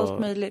guidar och... allt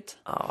möjligt.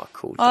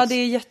 Coolt. Ja, det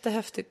är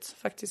jättehäftigt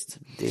faktiskt.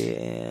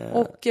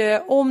 Och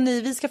om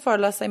vi ska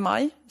föreläsa i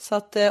maj. Så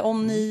att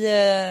om ni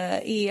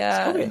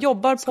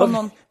jobbar på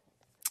någon...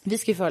 Vi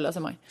ska ju föreläsa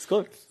i maj. Ska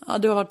vi? Ja,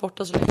 du har varit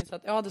borta så länge så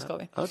att, ja, det ska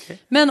vi. Okay.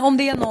 Men om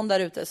det är någon där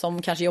ute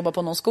som kanske jobbar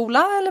på någon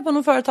skola eller på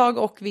någon företag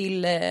och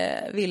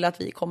vill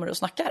att vi kommer och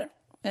snackar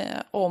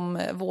om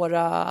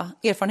våra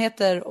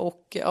erfarenheter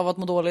och av att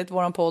må dåligt,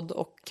 våran podd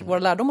och våra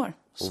lärdomar.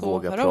 Och så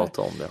våga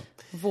prata om det.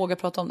 Våga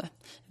prata om det.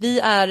 Vi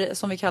är,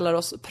 som vi kallar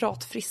oss,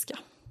 pratfriska.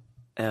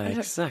 Ja,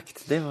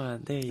 exakt.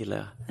 Det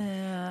gillar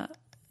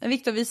jag.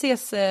 Viktor, vi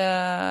ses...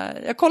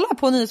 jag kollar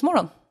på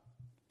Nyhetsmorgon.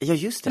 Ja,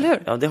 just det. Eller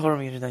hur? Ja, det har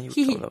de ju redan gjort.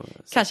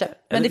 Kanske.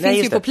 Men det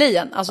finns ju på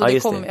playen. Alltså,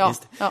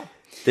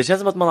 det känns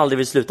som att man aldrig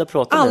vill sluta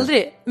prata.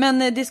 Aldrig.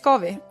 Men det ska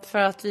vi. För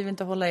att vi vill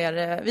inte hålla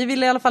er... Vi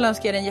vill i alla fall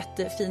önska er en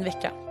jättefin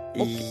vecka.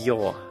 Och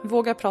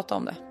våga prata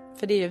om det.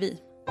 För det är ju vi.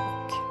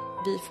 Och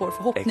vi får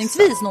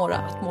förhoppningsvis några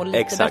att må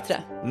lite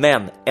bättre.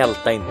 Men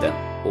älta inte.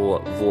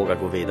 Och våga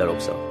gå vidare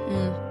också.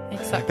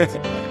 Exakt.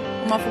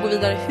 Och man får gå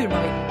vidare hur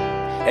man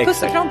vill.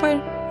 Puss och kram på er.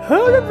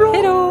 Ha det bra.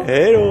 Hej då.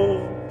 Hej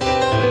då.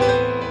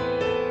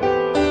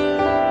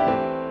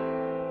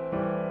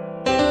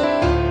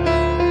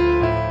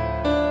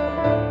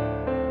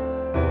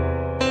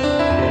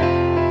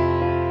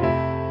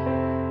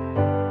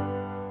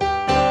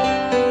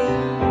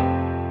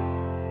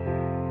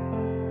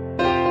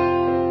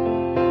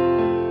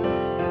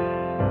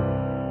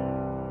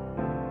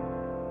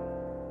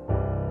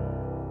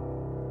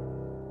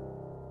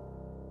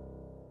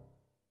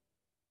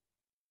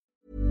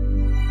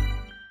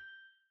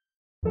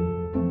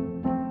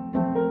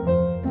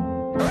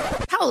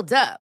 Hold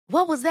up.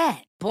 What was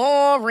that?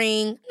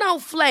 Boring. No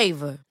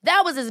flavor.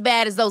 That was as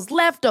bad as those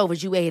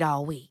leftovers you ate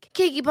all week.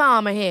 Keke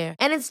Palmer here,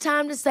 and it's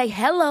time to say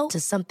hello to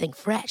something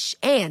fresh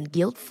and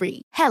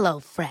guilt-free. Hello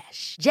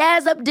Fresh.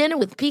 Jazz up dinner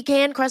with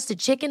pecan-crusted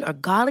chicken or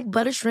garlic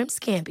butter shrimp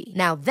scampi.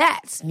 Now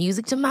that's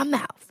music to my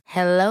mouth.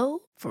 Hello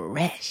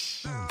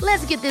Fresh.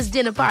 Let's get this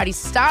dinner party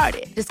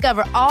started.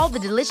 Discover all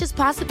the delicious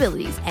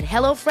possibilities at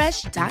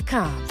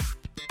hellofresh.com.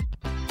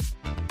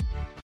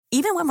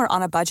 Even when we're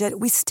on a budget,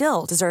 we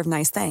still deserve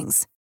nice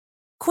things.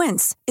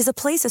 Quince is a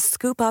place to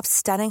scoop up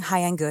stunning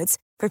high-end goods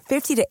for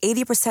 50 to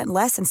 80%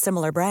 less than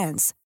similar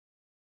brands.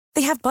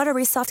 They have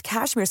buttery soft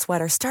cashmere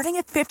sweaters starting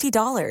at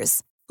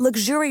 $50,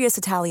 luxurious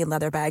Italian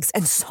leather bags,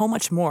 and so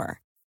much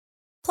more.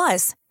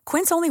 Plus,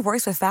 Quince only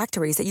works with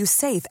factories that use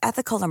safe,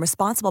 ethical, and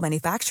responsible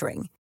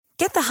manufacturing.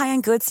 Get the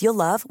high-end goods you'll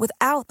love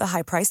without the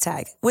high price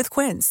tag with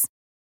Quince.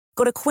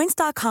 Go to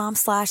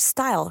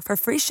quince.com/style for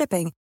free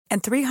shipping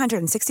and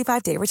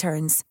 365-day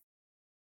returns.